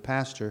message with a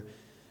pastor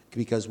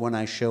because when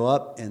I show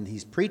up and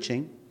he's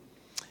preaching,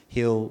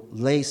 he'll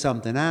lay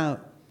something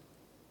out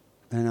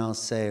and I'll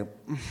say,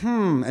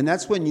 And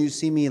that's when you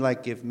see me,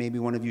 like if maybe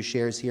one of you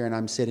shares here and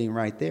I'm sitting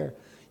right there,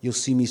 you'll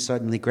see me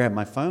suddenly grab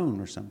my phone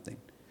or something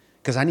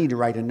because I need to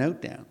write a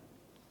note down.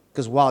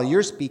 Because while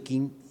you're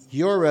speaking,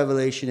 your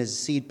revelation as a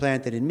seed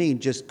planted in me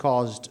just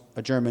caused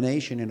a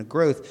germination and a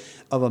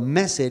growth of a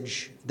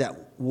message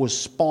that was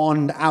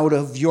spawned out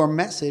of your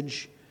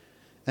message.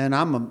 And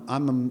I'm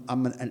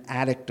an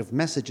addict of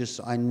messages,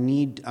 so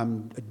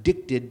I'm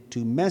addicted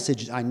to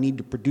messages. I need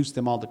to produce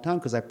them all the time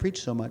because I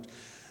preach so much.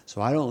 So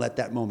I don't let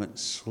that moment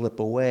slip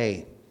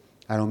away.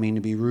 I don't mean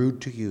to be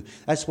rude to you.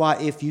 That's why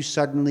if you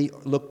suddenly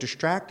look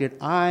distracted,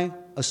 I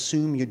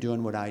assume you're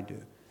doing what I do.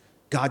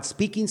 God's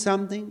speaking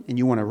something, and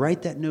you want to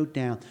write that note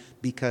down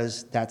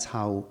because that's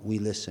how we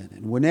listen.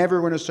 And whenever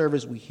we're in a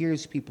service, we hear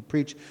people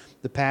preach,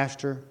 the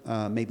pastor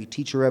maybe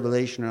teach a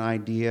revelation or an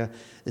idea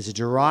is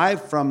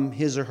derived from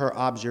his or her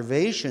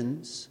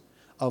observations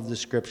of the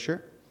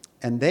Scripture,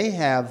 and they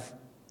have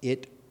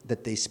it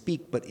that they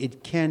speak, but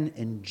it can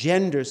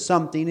engender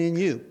something in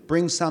you,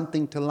 bring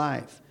something to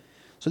life.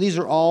 So these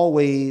are all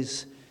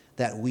ways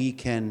that we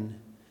can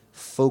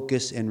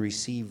focus and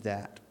receive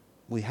that.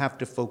 We have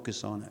to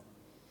focus on it.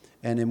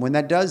 And then when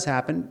that does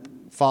happen,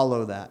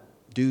 follow that,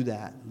 do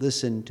that,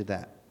 listen to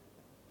that.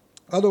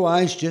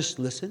 Otherwise, just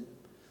listen,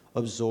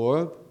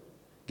 absorb,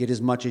 get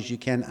as much as you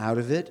can out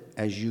of it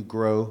as you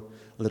grow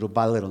little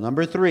by little.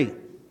 Number 3,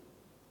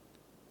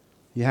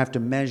 you have to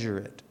measure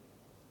it.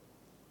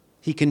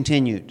 He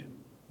continued.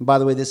 And by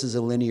the way, this is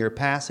a linear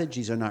passage.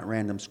 These are not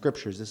random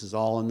scriptures. This is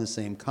all in the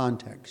same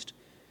context.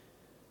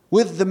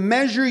 With the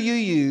measure you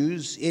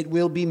use, it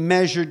will be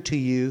measured to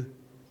you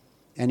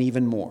and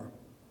even more.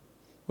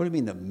 What do you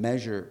mean the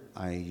measure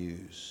I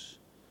use?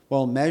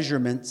 Well,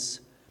 measurements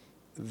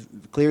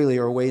clearly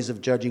are ways of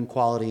judging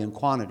quality and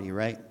quantity,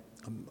 right?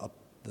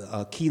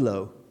 A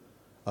kilo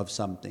of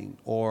something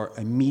or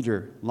a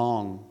meter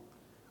long,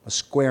 a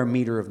square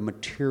meter of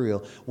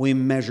material. We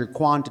measure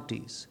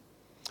quantities.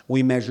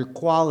 We measure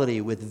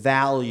quality with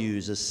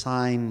values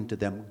assigned to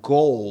them.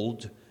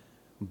 Gold,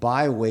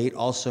 by weight,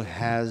 also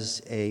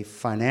has a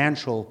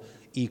financial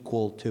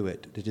equal to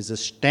it. It is a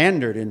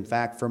standard, in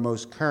fact, for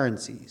most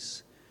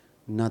currencies.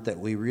 Not that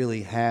we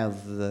really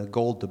have the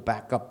gold to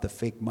back up the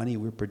fake money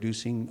we're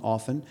producing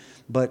often,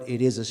 but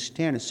it is a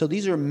standard. So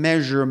these are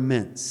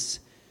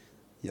measurements.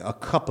 A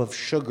cup of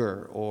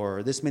sugar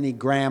or this many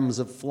grams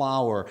of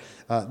flour.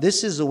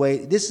 This is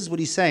what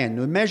he's saying.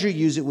 The measure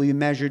you use, it will be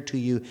measured to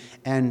you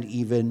and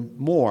even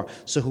more.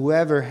 So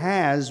whoever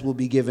has will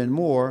be given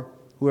more.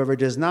 Whoever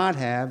does not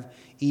have,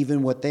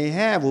 even what they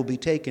have will be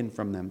taken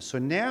from them. So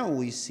now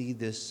we see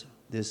this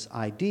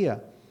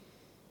idea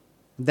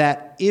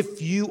that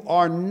if you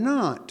are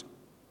not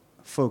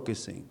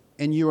focusing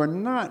and you are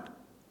not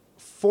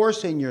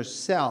forcing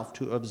yourself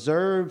to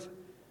observe,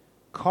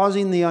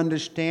 causing the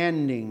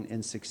understanding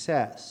and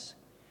success,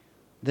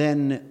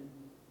 then,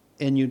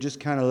 and you just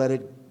kind of let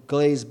it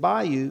glaze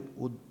by you,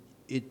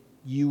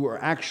 you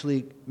are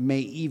actually may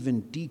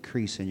even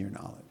decrease in your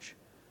knowledge.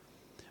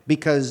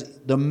 Because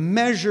the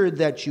measure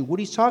that what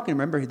he's talking,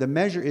 remember, the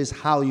measure is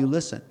how you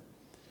listen.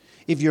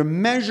 If your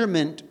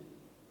measurement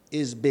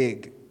is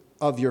big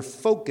of your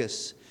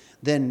focus,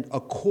 then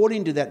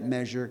according to that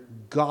measure,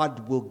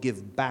 God will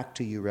give back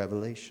to you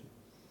revelation.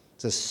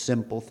 It's a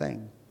simple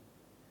thing.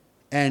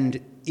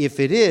 And if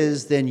it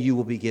is, then you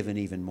will be given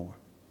even more.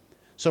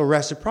 So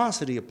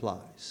reciprocity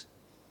applies.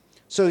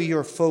 So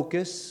your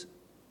focus,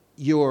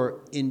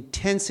 your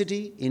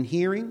intensity in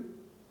hearing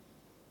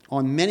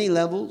on many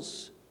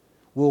levels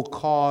will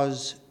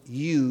cause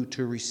you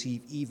to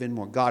receive even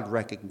more. God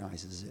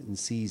recognizes it and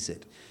sees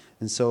it.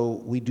 And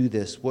so we do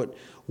this.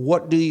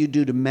 What do you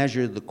do to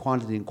measure the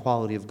quantity and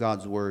quality of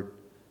God's word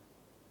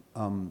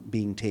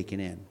being taken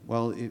in?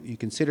 Well, if you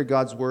consider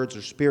God's words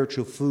are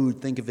spiritual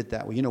food, think of it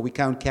that way. You know, we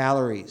count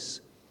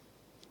calories.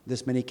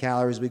 This many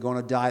calories, we go on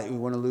a diet, we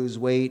want to lose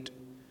weight.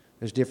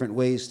 There's different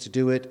ways to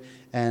do it.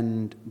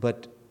 And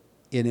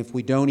if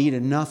we don't eat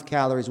enough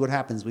calories, what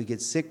happens? We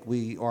get sick,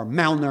 we are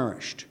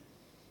malnourished.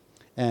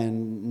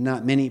 And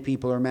not many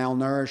people are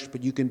malnourished,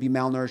 but you can be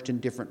malnourished in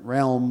different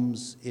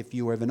realms if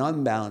you have an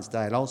unbalanced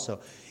diet also.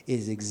 It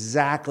is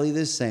exactly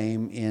the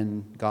same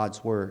in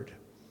God's word.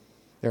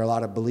 There are a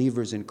lot of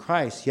believers in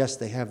Christ. Yes,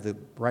 they have the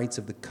rights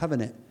of the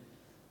covenant,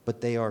 but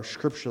they are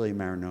scripturally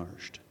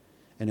malnourished.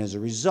 And as a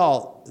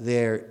result,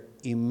 their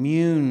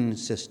immune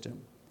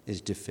system is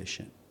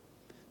deficient.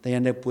 They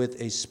end up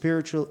with a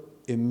spiritual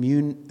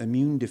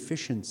immune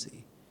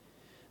deficiency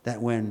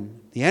that when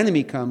the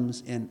enemy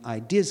comes and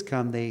ideas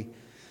come,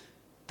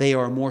 they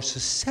are more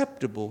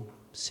susceptible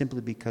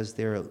simply because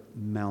they're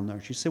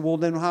malnourished. You say, well,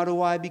 then how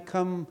do I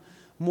become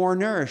more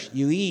nourished?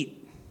 You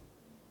eat.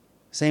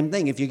 Same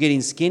thing. If you're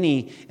getting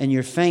skinny and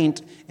you're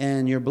faint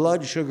and your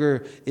blood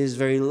sugar is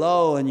very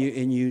low and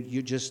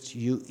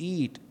you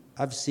eat.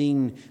 I've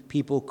seen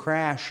people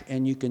crash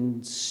and you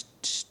can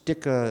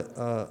stick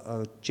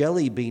a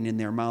jelly bean in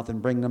their mouth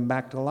and bring them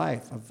back to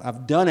life.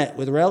 I've done it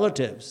with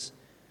relatives.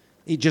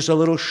 Eat just a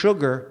little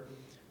sugar.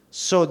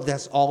 So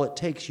that's all it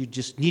takes. You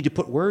just need to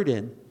put word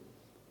in.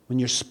 When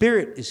your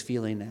spirit is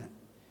feeling that,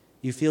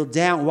 you feel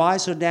down. Why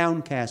so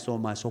downcast, O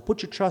my soul?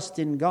 Put your trust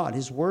in God.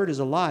 His word is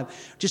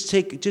alive. Just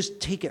take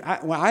it.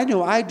 I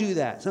know I do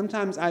that.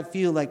 Sometimes I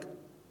feel like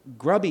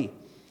grubby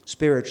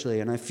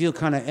spiritually, and I feel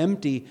kind of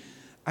empty.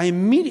 I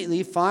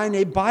immediately find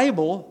a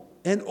Bible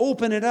and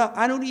open it up.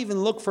 I don't even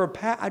look for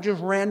I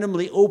just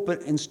randomly open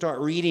and start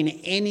reading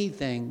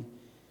anything,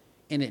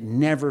 and it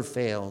never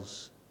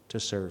fails to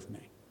serve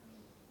me.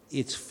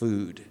 It's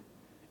food.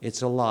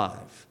 It's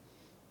alive.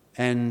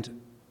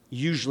 And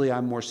usually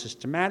I'm more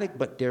systematic,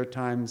 but there are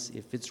times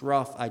if it's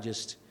rough,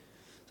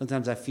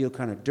 sometimes I feel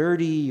kind of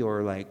dirty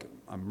or like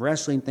I'm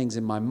wrestling things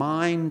in my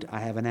mind.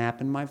 I have an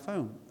app in my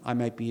phone. I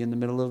might be in the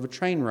middle of a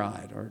train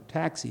ride or a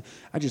taxi.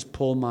 I just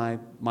pull my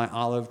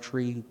Olive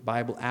Tree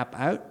Bible app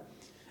out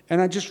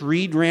and I just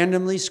read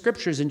randomly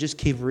scriptures and just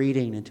keep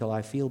reading until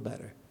I feel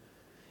better.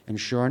 And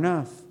sure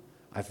enough,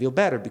 I feel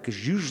better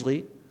because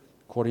usually,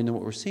 according to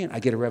what we're seeing, I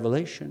get a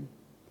revelation.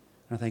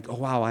 And I think, oh,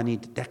 wow,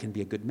 that can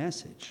be a good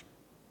message.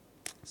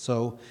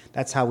 So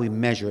that's how we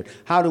measure it.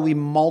 How do we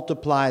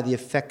multiply the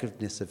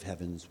effectiveness of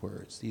heaven's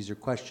words? These are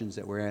questions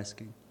that we're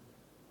asking.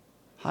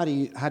 How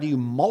do you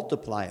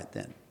multiply it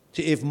then?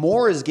 If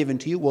more is given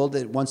to you, well,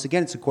 once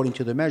again, it's according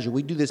to the measure.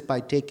 We do this by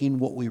taking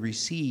what we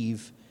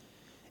receive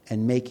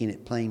and making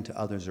it plain to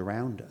others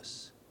around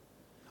us.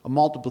 A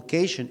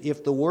multiplication,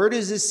 if the word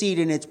is a seed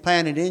and it's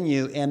planted in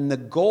you, and the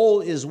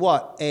goal is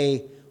what?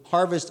 A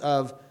harvest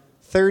of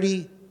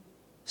 30,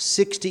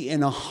 60,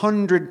 and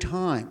 100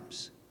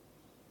 times.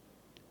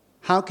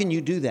 How can you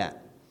do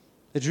that?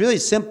 It's really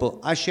simple.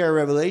 I share a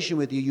revelation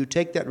with you. You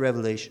take that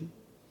revelation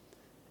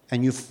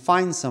and you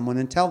find someone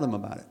and tell them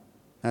about it.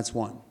 That's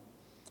 1.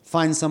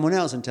 Find someone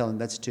else and tell them.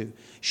 That's 2.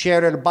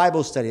 Share it at a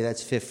Bible study.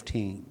 That's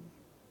 15.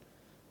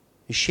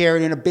 You share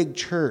it in a big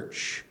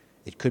church.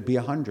 It could be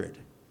 100. It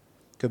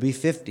could be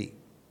 50.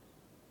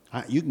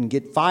 You can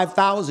get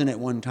 5,000 at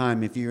one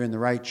time if you're in the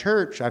right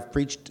church. I've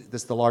preached,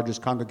 this is the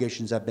largest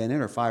congregations I've been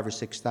in, or 5,000 or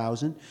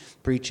 6,000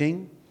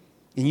 preaching.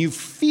 And you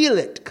feel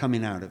it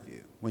coming out of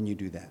you when you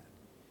do that.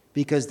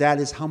 Because that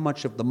is how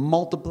much of the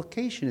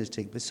multiplication is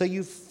taking place. So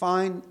you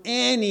find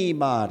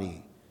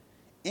anybody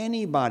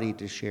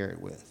to share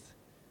it with.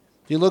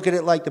 If you look at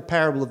it like the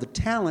parable of the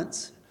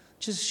talents,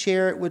 just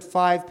share it with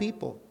 5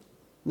 people.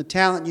 The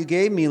talent you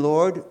gave me,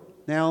 Lord,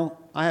 now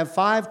I have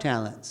 5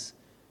 talents.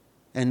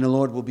 And the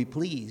Lord will be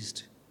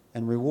pleased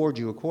and reward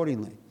you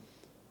accordingly.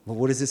 Well,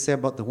 what does it say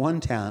about the 1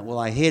 talent? Well,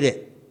 I hid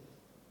it.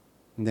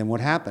 And then what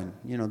happened?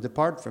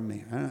 Depart from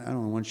me. I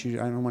don't want you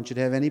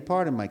to have any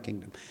part in my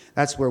kingdom.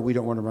 That's where we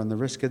don't want to run the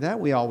risk of that.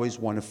 We always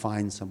want to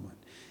find someone.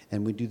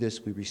 And we do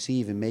this, we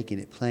receive and making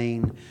it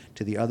plain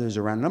to the others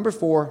around. Number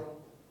 4,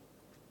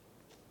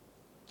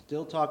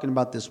 still talking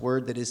about this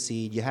word that is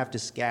seed. You have to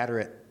scatter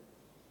it.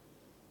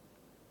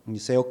 And you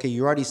say, okay,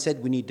 you already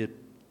said we need to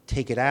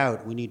take it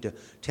out. We need to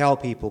tell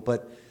people,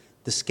 but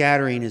the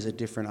scattering is a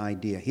different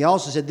idea. He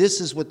also said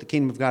this is what the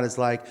kingdom of God is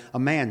like. A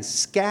man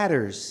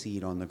scatters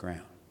seed on the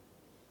ground.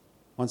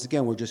 Once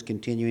again, we're just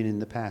continuing in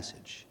the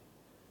passage.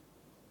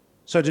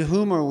 So to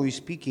whom are we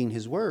speaking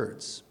his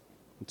words?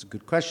 It's a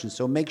good question.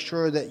 So make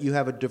sure that you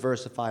have a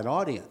diversified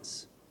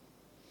audience.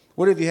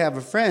 What if you have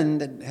a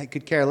friend that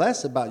could care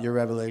less about your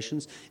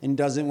revelations and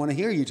doesn't want to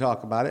hear you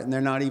talk about it, and they're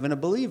not even a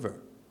believer?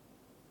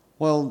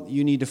 Well,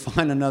 you need to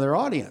find another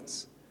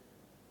audience.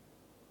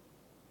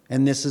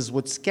 And this is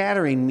what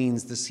scattering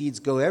means. The seeds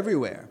go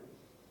everywhere,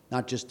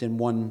 not just in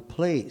one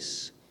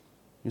place.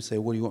 You say,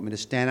 well, you want me to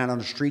stand out on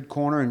a street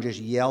corner and just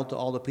yell to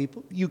all the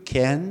people? You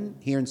can.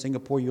 Here in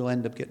Singapore, you'll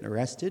end up getting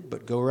arrested,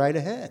 but go right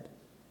ahead.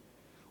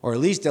 Or at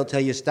least they'll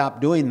tell you stop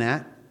doing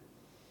that.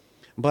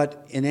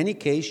 But in any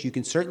case, you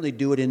can certainly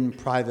do it in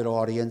private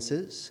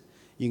audiences.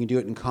 You can do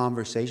it in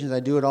conversations. I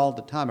do it all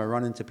the time. I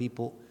run into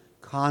people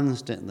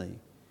constantly,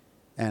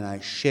 and I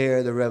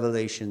share the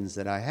revelations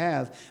that I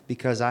have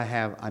because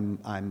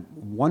I'm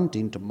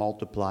wanting to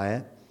multiply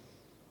it.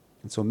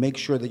 And so make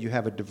sure that you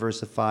have a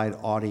diversified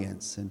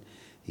audience. And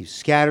he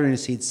scattered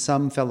his seed.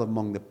 Some fell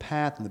among the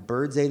path, and the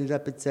birds ate it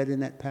up, it said in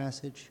that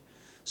passage.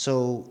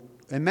 So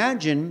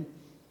imagine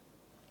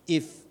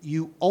if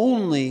you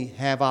only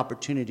have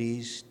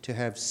opportunities to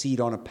have seed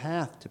on a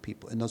path to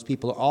people, and those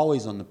people are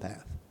always on the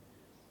path,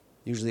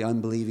 usually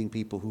unbelieving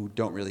people who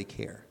don't really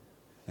care.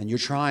 And you're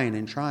trying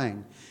and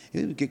trying.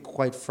 It would get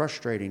quite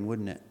frustrating,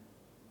 wouldn't it?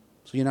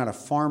 So you're not a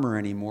farmer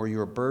anymore,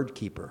 you're a bird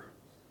keeper.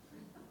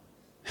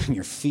 And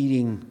you're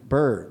feeding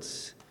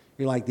birds.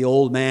 You're like the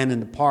old man in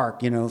the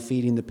park,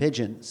 feeding the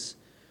pigeons.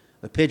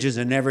 The pigeons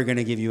are never going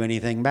to give you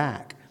anything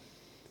back.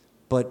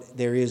 But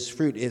there is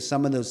fruit. If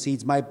some of those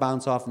seeds might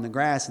bounce off in the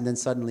grass, and then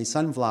suddenly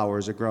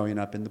sunflowers are growing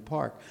up in the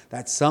park.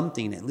 That's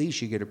something. At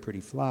least you get a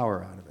pretty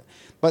flower out of it.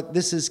 But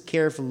this is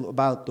careful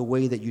about the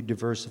way that you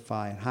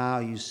diversify and how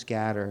you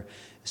scatter.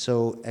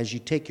 So as you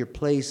take your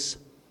place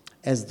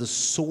as the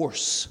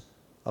source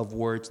of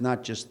words,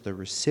 not just the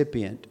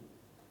recipient,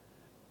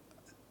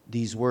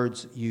 these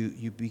words,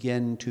 you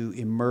begin to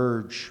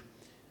emerge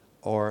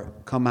or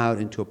come out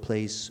into a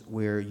place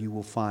where you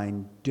will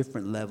find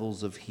different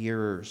levels of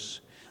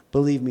hearers.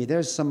 Believe me,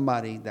 there's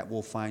somebody that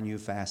will find you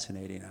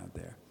fascinating out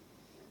there.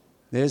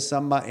 There's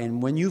somebody,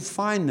 and when you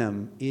find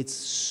them, it's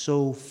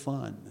so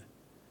fun.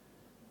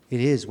 It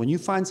is. When you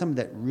find someone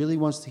that really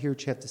wants to hear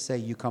what you have to say,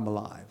 you come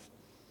alive.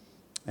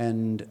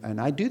 And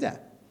I do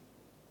that.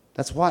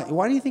 That's why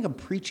do you think I'm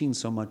preaching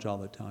so much all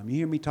the time? You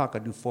hear me talk, I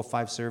do 4 or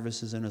 5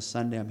 services in a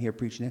Sunday, I'm here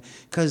preaching it,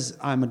 because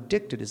I'm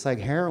addicted. It's like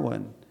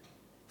heroin.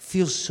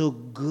 Feels so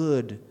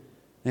good.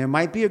 There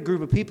might be a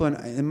group of people,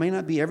 and it may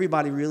not be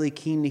everybody really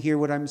keen to hear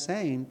what I'm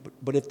saying,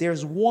 but if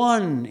there's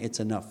one, it's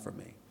enough for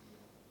me.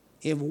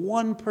 If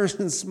one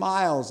person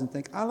smiles and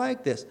thinks, I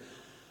like this,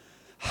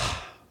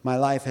 my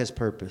life has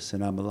purpose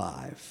and I'm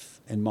alive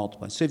and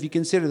multiplying. So if you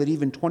consider that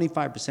even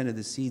 25% of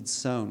the seeds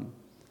sown,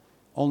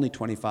 only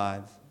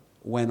 25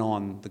 went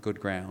on the good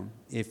ground,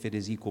 if it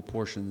is equal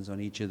portions on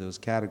each of those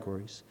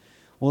categories.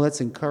 Well,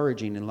 that's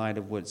encouraging in light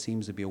of what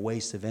seems to be a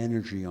waste of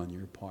energy on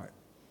your part.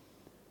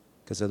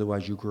 Because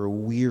otherwise you grow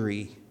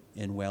weary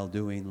in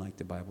well-doing, like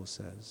the Bible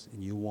says,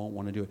 and you won't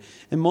want to do it.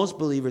 And most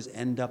believers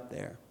end up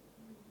there.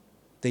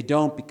 They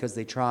don't because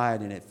they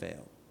tried and it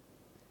failed.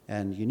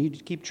 And you need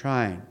to keep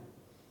trying.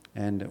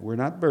 And we're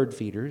not bird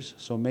feeders,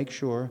 so make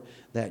sure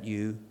that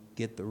you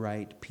get the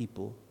right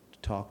people to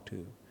talk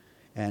to.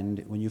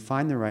 And when you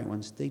find the right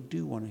ones, they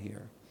do want to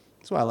hear.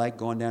 That's why I like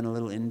going down to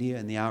Little India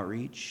and the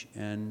outreach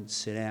and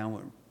sit down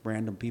with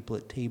random people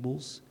at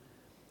tables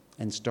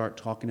and start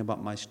talking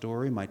about my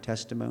story, my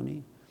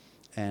testimony.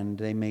 And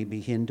they may be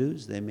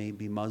Hindus, they may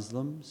be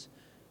Muslims,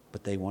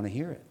 but they want to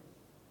hear it.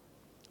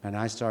 And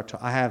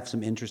I have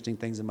some interesting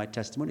things in my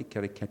testimony,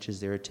 kind of catches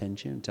their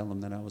attention, and tell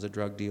them that I was a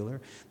drug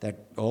dealer,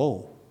 that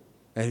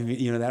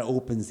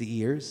opens the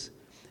ears.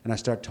 And I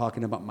start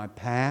talking about my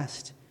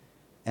past,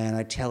 and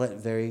I tell it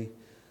very,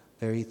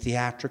 very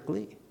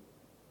theatrically,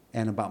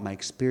 and about my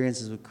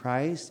experiences with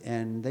Christ,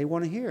 and they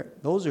want to hear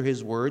it. Those are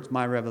his words,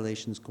 my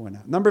revelations going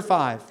out. Number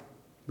 5,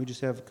 we just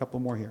have a couple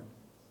more here.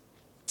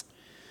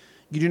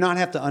 You do not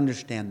have to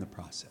understand the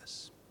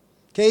process.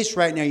 In case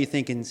right now you're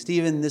thinking,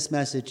 Stephen, this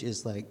message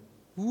is like,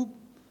 whoop,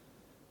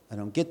 I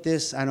don't get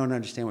this, I don't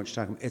understand what you're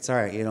talking about. It's all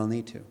right, you don't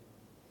need to.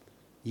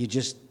 You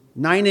just,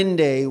 night and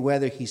day,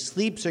 whether he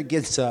sleeps or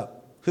gets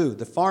up, who?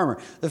 The farmer.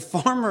 The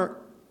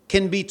farmer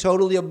can be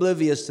totally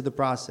oblivious to the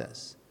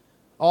process.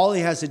 All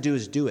he has to do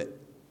is do it.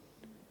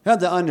 You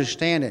have to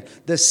understand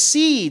it. The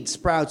seed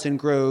sprouts and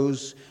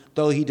grows,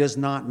 though he does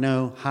not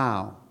know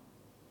how.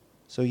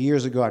 So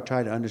years ago, I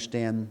tried to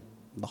understand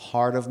the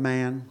heart of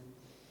man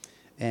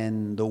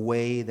and the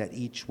way that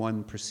each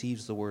one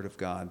perceives the Word of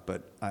God,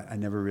 but I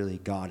never really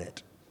got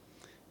it.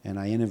 And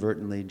I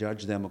inadvertently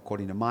judged them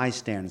according to my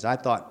standards. I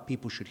thought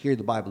people should hear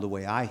the Bible the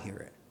way I hear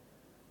it,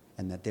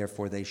 and that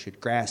therefore they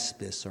should grasp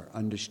this or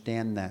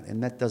understand that.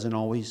 And that doesn't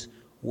always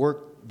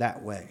work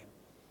that way.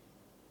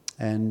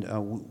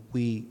 And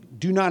we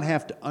do not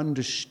have to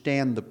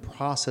understand the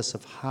process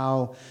of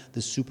how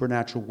the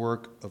supernatural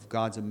work of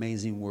God's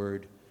amazing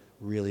Word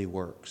really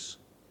works.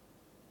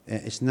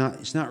 It's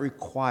not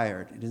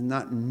required. It is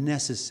not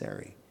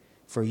necessary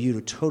for you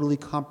to totally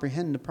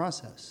comprehend the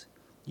process.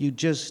 You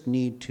just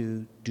need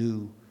to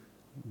do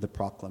the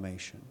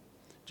proclamation.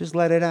 Just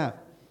let it out.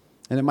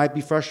 And it might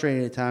be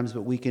frustrating at times,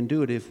 but we can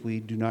do it if we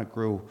do not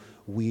grow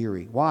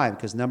weary. Why?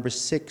 Because number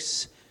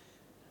 6,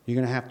 you're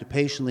going to have to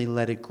patiently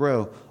let it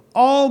grow.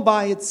 All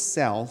by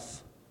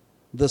itself,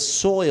 the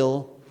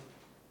soil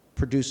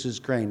produces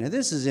grain. Now,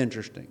 this is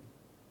interesting.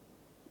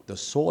 The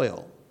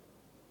soil.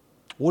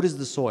 What is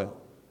the soil?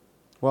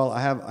 Well,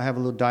 I have a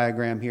little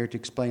diagram here to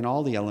explain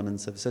all the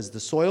elements. It says the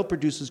soil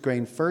produces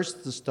grain,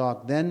 first the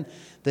stalk, then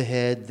the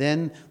head,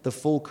 then the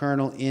full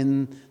kernel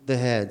in the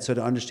head. So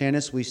to understand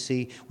this,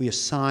 we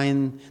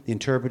assign the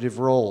interpretive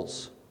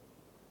roles.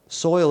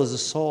 Soil is a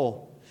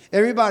soul.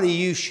 Everybody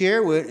you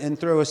share with and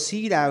throw a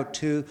seed out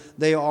to,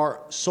 they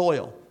are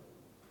soil.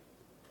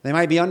 They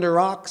might be under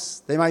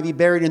rocks. They might be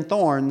buried in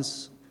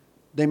thorns.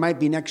 They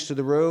might be next to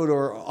the road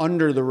or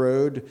under the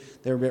road.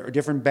 There are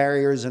different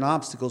barriers and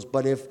obstacles.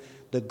 But if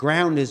the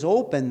ground is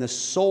open, the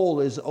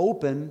soul is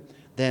open,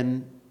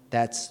 then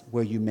that's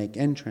where you make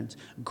entrance.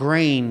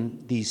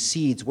 Grain, these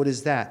seeds, what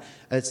is that?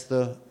 It's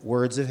the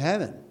words of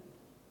heaven.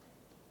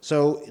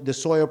 So the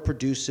soil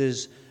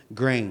produces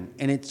grain.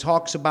 And it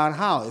talks about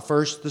how.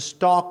 First, the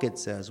stalk, it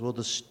says. Well,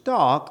 the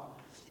stalk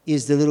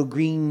is the little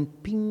green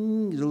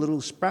ping, the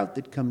little sprout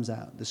that comes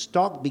out. The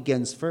stalk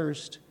begins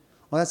first.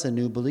 Well, that's a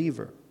new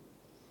believer.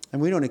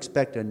 And we don't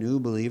expect a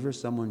new believer,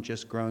 someone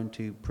just grown,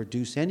 to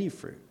produce any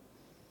fruit.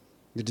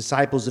 The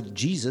disciples of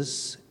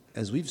Jesus,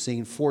 as we've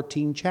seen,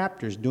 14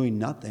 chapters doing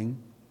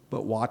nothing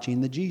but watching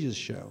the Jesus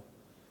show.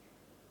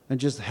 And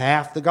just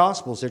half the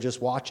Gospels, they're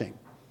just watching.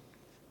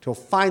 Till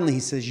finally he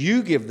says,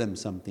 you give them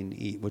something to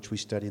eat, which we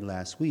studied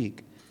last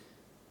week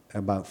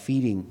about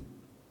feeding.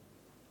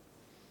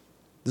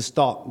 The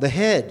stalk, the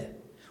head.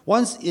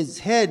 Once it's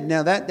head,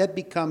 now that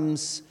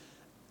becomes,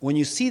 when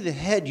you see the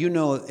head, you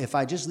know if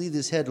I just leave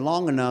this head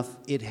long enough,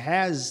 it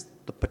has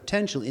the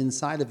potential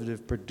inside of it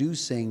of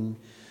producing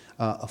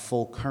a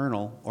full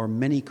kernel or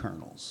many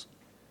kernels.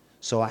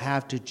 So I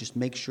have to just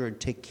make sure and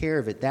take care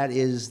of it. That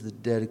is the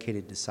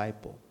dedicated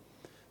disciple.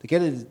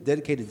 The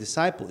dedicated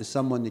disciple is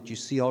someone that you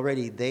see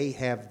already. They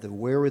have the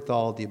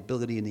wherewithal, the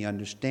ability, and the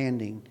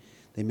understanding.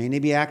 They may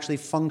not be actually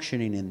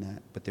functioning in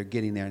that, but they're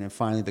getting there. And then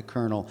finally the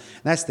kernel.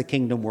 And that's the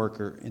kingdom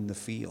worker in the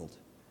field.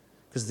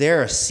 Because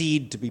they're a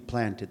seed to be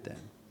planted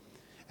then.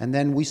 And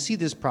then we see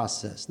this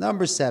process.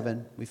 Number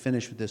 7, we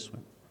finish with this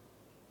one.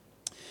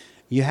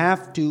 You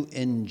have to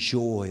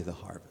enjoy the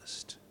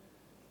harvest.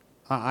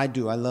 I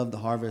do. I love the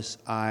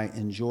harvest. I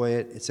enjoy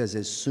it. It says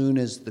as soon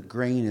as the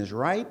grain is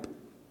ripe,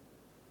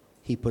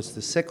 he puts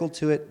the sickle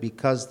to it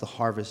because the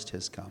harvest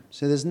has come.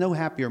 So there's no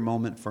happier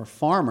moment for a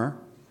farmer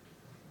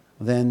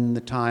than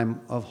the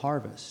time of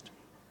harvest.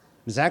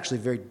 It was actually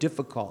very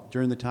difficult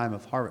during the time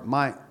of harvest.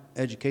 My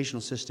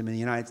educational system in the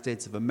United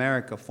States of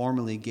America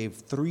formerly gave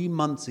 3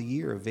 months a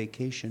year of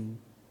vacation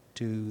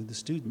to the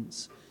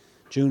students,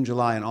 June,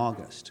 July, and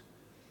August,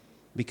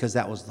 because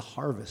that was the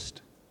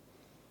harvest.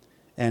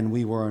 And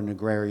we were an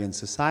agrarian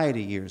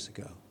society years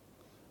ago.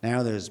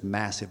 Now there's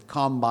massive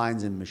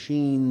combines and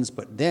machines,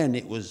 but then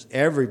it was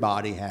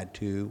everybody had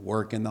to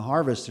work in the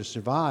harvest to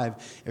survive.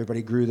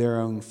 Everybody grew their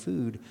own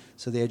food.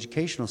 So the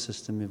educational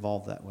system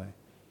evolved that way.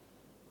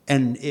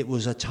 And it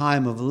was a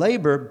time of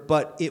labor,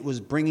 but it was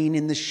bringing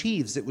in the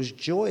sheaves. It was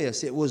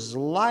joyous. It was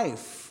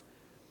life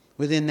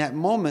within that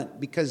moment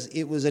because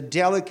it was a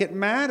delicate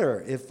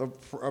matter. If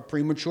a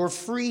premature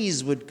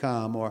freeze would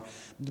come or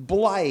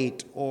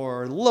blight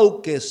or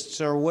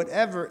locusts or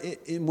whatever,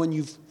 when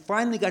you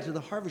finally got to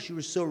the harvest, you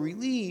were so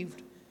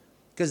relieved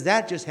because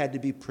that just had to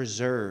be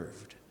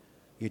preserved.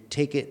 You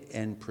take it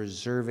and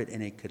preserve it,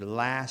 and it could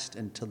last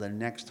until the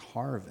next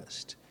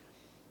harvest,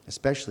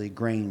 especially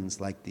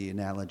grains like the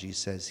analogy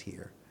says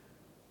here.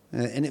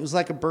 And it was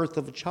like a birth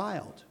of a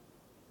child.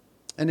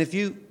 And if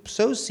you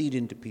sow seed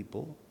into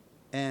people,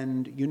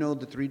 and you know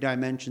the 3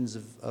 dimensions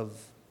of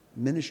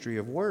ministry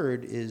of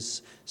word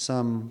is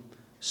some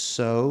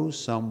sow,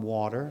 some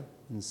water,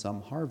 and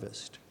some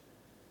harvest.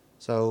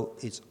 So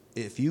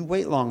if you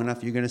wait long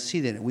enough, you're going to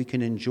see that we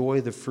can enjoy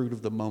the fruit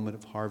of the moment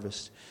of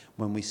harvest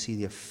when we see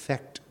the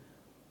effect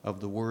of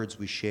the words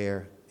we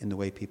share in the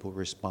way people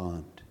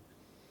respond.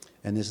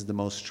 And this is the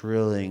most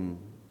thrilling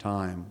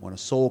time when a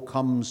soul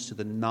comes to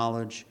the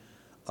knowledge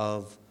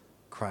of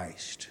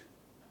Christ.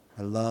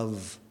 I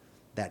love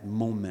that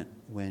moment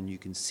when you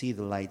can see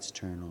the lights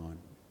turn on.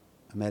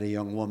 I met a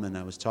young woman.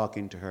 I was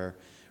talking to her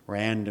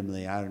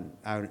randomly out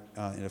in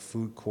a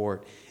food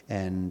court,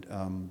 and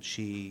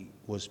she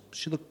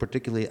looked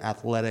particularly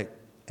athletic,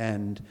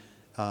 and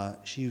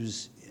she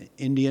was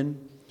Indian,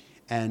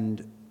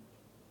 and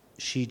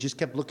she just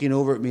kept looking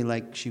over at me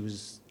like she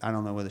was, I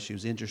don't know whether she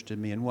was interested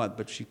in me and what,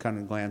 but she kind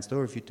of glanced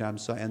over a few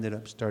times, so I ended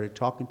up started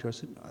talking to her. I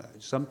said,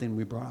 something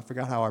we brought, I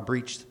forgot how I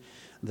breached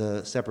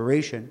the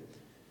separation.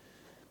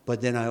 But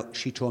then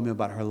she told me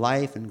about her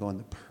life and going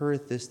to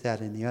Perth, this,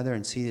 that, and the other,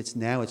 and see,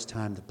 now it's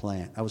time to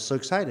plant. I was so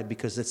excited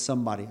because it's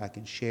somebody I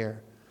can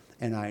share.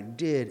 And I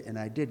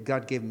did.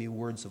 God gave me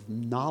words of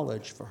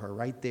knowledge for her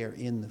right there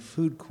in the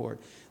food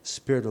court. The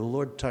Spirit of the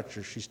Lord touched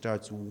her. She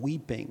starts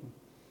weeping.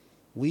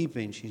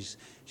 She's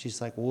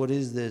like, what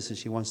is this? And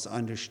she wants to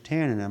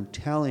understand, and I'm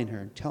telling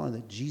her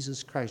that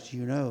Jesus Christ,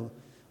 I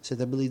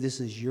said, I believe this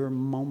is your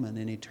moment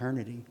in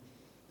eternity,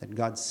 that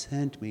God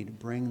sent me to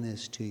bring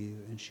this to you.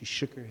 And she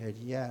shook her head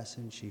yes,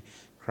 and she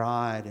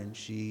cried, and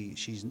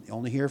she's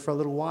only here for a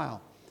little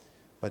while.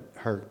 But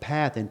her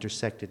path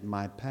intersected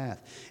my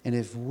path. And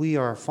if we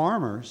are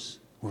farmers,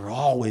 we're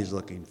always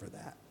looking for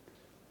that.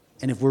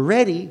 And if we're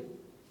ready,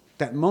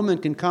 That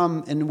moment can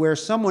come, and where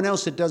someone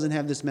else that doesn't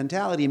have this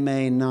mentality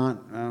may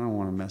not, I don't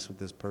want to mess with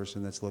this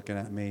person that's looking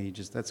at me.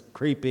 That's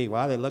creepy.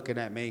 Why are they looking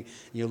at me?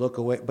 You look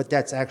away. But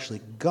that's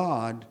actually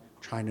God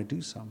trying to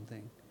do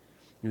something.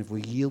 And if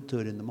we yield to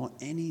it in the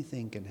moment,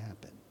 anything can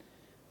happen.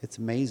 It's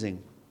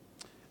amazing.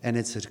 And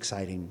it's an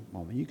exciting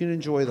moment. You can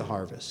enjoy the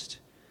harvest.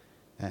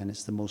 And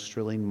it's the most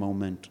thrilling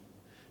moment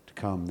to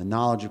come. The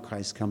knowledge of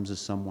Christ comes to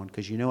someone,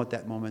 because you know at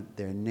that moment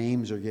their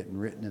names are getting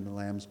written in the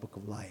Lamb's Book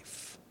of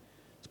Life.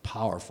 It's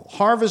powerful.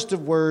 Harvest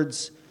of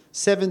words,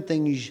 7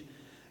 things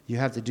you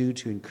have to do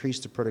to increase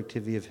the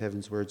productivity of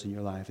heaven's words in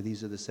your life.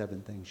 These are the 7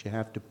 things. You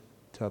have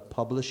to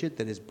publish it,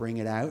 that is, bring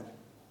it out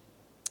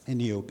in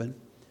the open.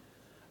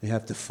 You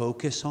have to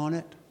focus on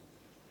it.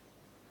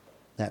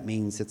 That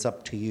means it's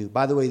up to you.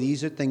 By the way,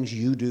 these are things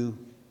you do.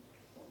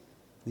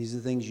 These are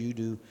things you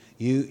do.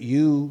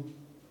 You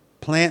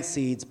plant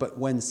seeds, but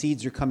when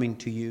seeds are coming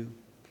to you,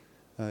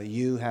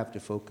 you have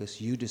to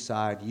focus. You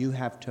decide. You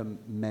have to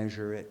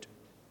measure it.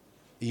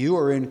 You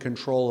are in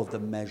control of the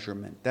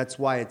measurement. That's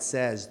why it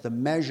says the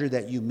measure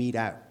that you mete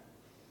out.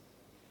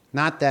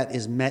 Not that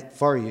is met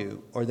for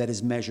you or that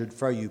is measured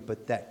for you,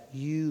 but that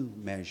you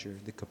measure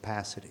the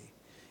capacity.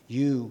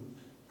 You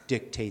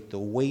dictate the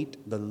weight,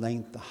 the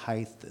length, the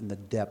height, and the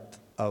depth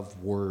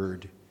of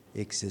word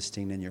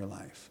existing in your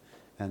life.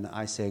 And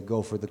I say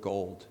go for the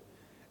gold.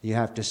 You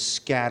have to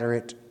scatter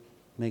it.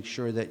 Make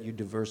sure that you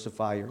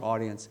diversify your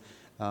audience.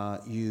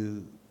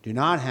 You do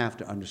not have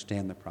to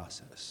understand the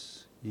process.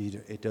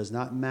 It does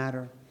not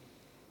matter.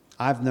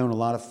 I've known a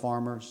lot of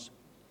farmers,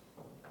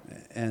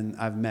 and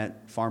I've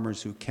met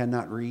farmers who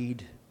cannot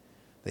read.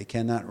 They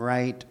cannot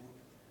write.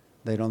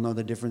 They don't know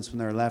the difference between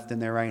their left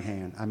and their right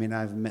hand. I mean,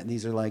 I've met,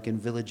 these are like in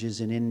villages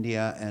in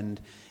India,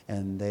 and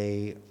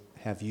they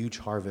have huge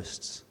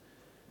harvests.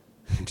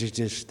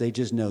 They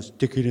just know,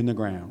 stick it in the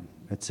ground.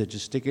 That's it.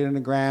 Just stick it in the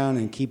ground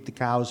and keep the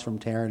cows from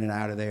tearing it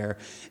out of there,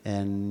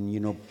 and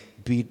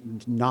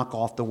knock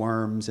off the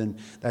worms, and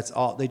that's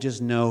all. They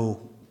just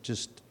know.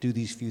 Just do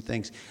these few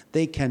things.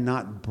 They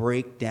cannot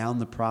break down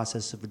the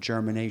process of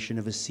germination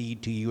of a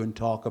seed to you and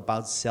talk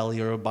about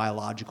cellular or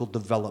biological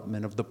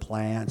development of the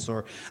plants,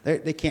 or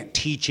they can't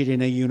teach it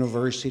in a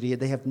university.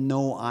 They have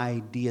no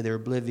idea. They're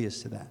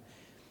oblivious to that.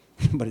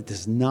 But it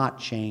does not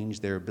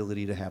change their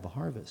ability to have a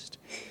harvest.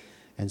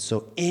 And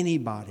so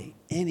anybody,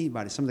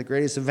 some of the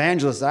greatest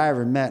evangelists I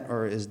ever met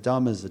are as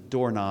dumb as a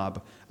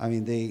doorknob. I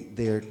mean,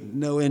 they're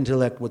no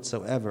intellect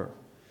whatsoever.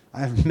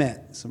 I've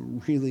met some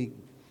really,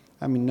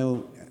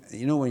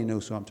 nobody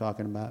knows who I'm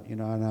talking about,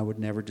 and I would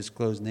never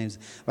disclose names.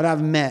 But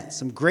I've met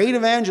some great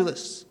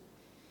evangelists.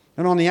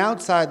 And on the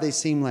outside, they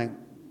seem like,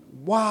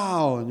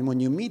 wow. And when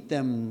you meet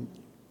them,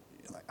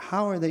 you're like,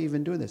 how are they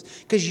even doing this?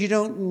 Because you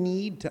don't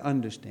need to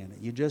understand it.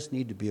 You just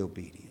need to be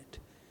obedient.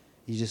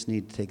 You just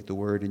need to take the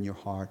word in your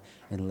heart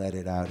and let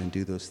it out and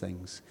do those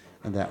things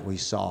that we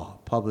saw.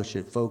 Publish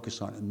it,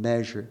 focus on it,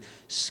 measure it,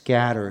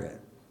 scatter it.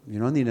 You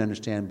don't need to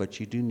understand, but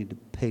you do need to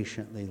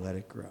patiently let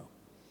it grow.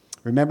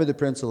 Remember the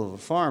principle of a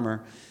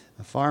farmer.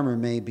 A farmer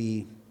may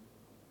be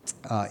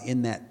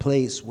in that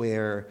place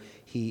where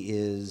he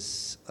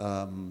is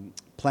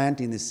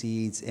planting the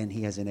seeds and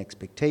he has an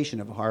expectation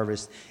of a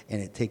harvest,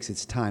 and it takes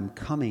its time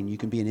coming. You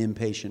can be an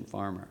impatient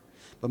farmer.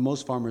 But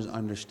most farmers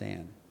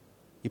understand.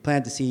 You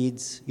plant the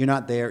seeds. You're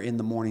not there in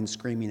the morning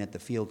screaming at the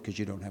field because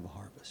you don't have a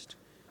harvest.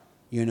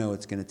 You know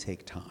it's going to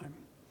take time.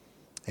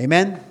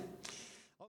 Amen?